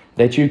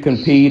that you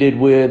competed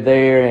with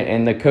there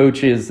and the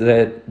coaches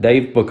that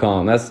they've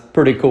become. That's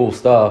pretty cool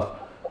stuff.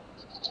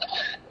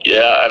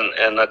 Yeah,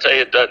 and I tell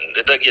you, it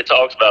doesn't get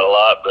talked about a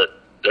lot,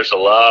 but there's a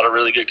lot of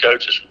really good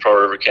coaches from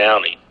Pearl River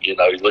County. You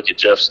look at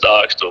Jeff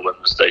Stockstill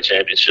winning the state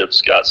championship at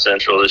Scott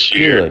Central this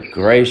year. Good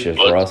gracious,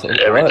 Russell.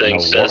 Everything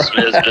Seth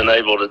Smith's been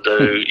able to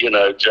do,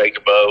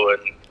 Jacob Owen,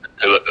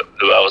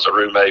 who I was a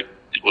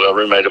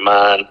roommate of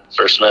mine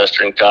for a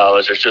semester in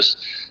college. There's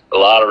just a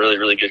lot of really,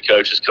 really good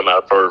coaches come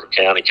out of Pearl River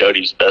County.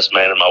 Cody's best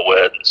man in my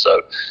wedding,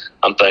 so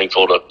I'm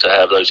thankful to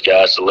have those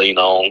guys to lean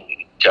on,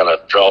 kind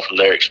of draw from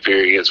their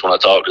experience when I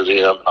talk to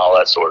them and all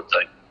that sort of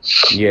thing.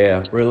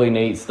 Yeah, really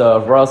neat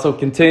stuff. Russell,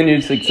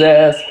 continued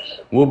success.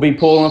 We'll be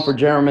pulling for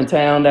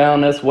Germantown down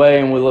this way,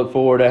 and we look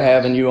forward to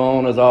having you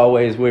on. As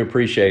always, we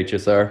appreciate you,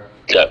 sir.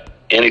 Yeah,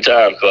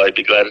 anytime, Clay.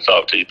 Be glad to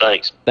talk to you.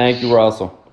 Thanks. Thank you, Russell.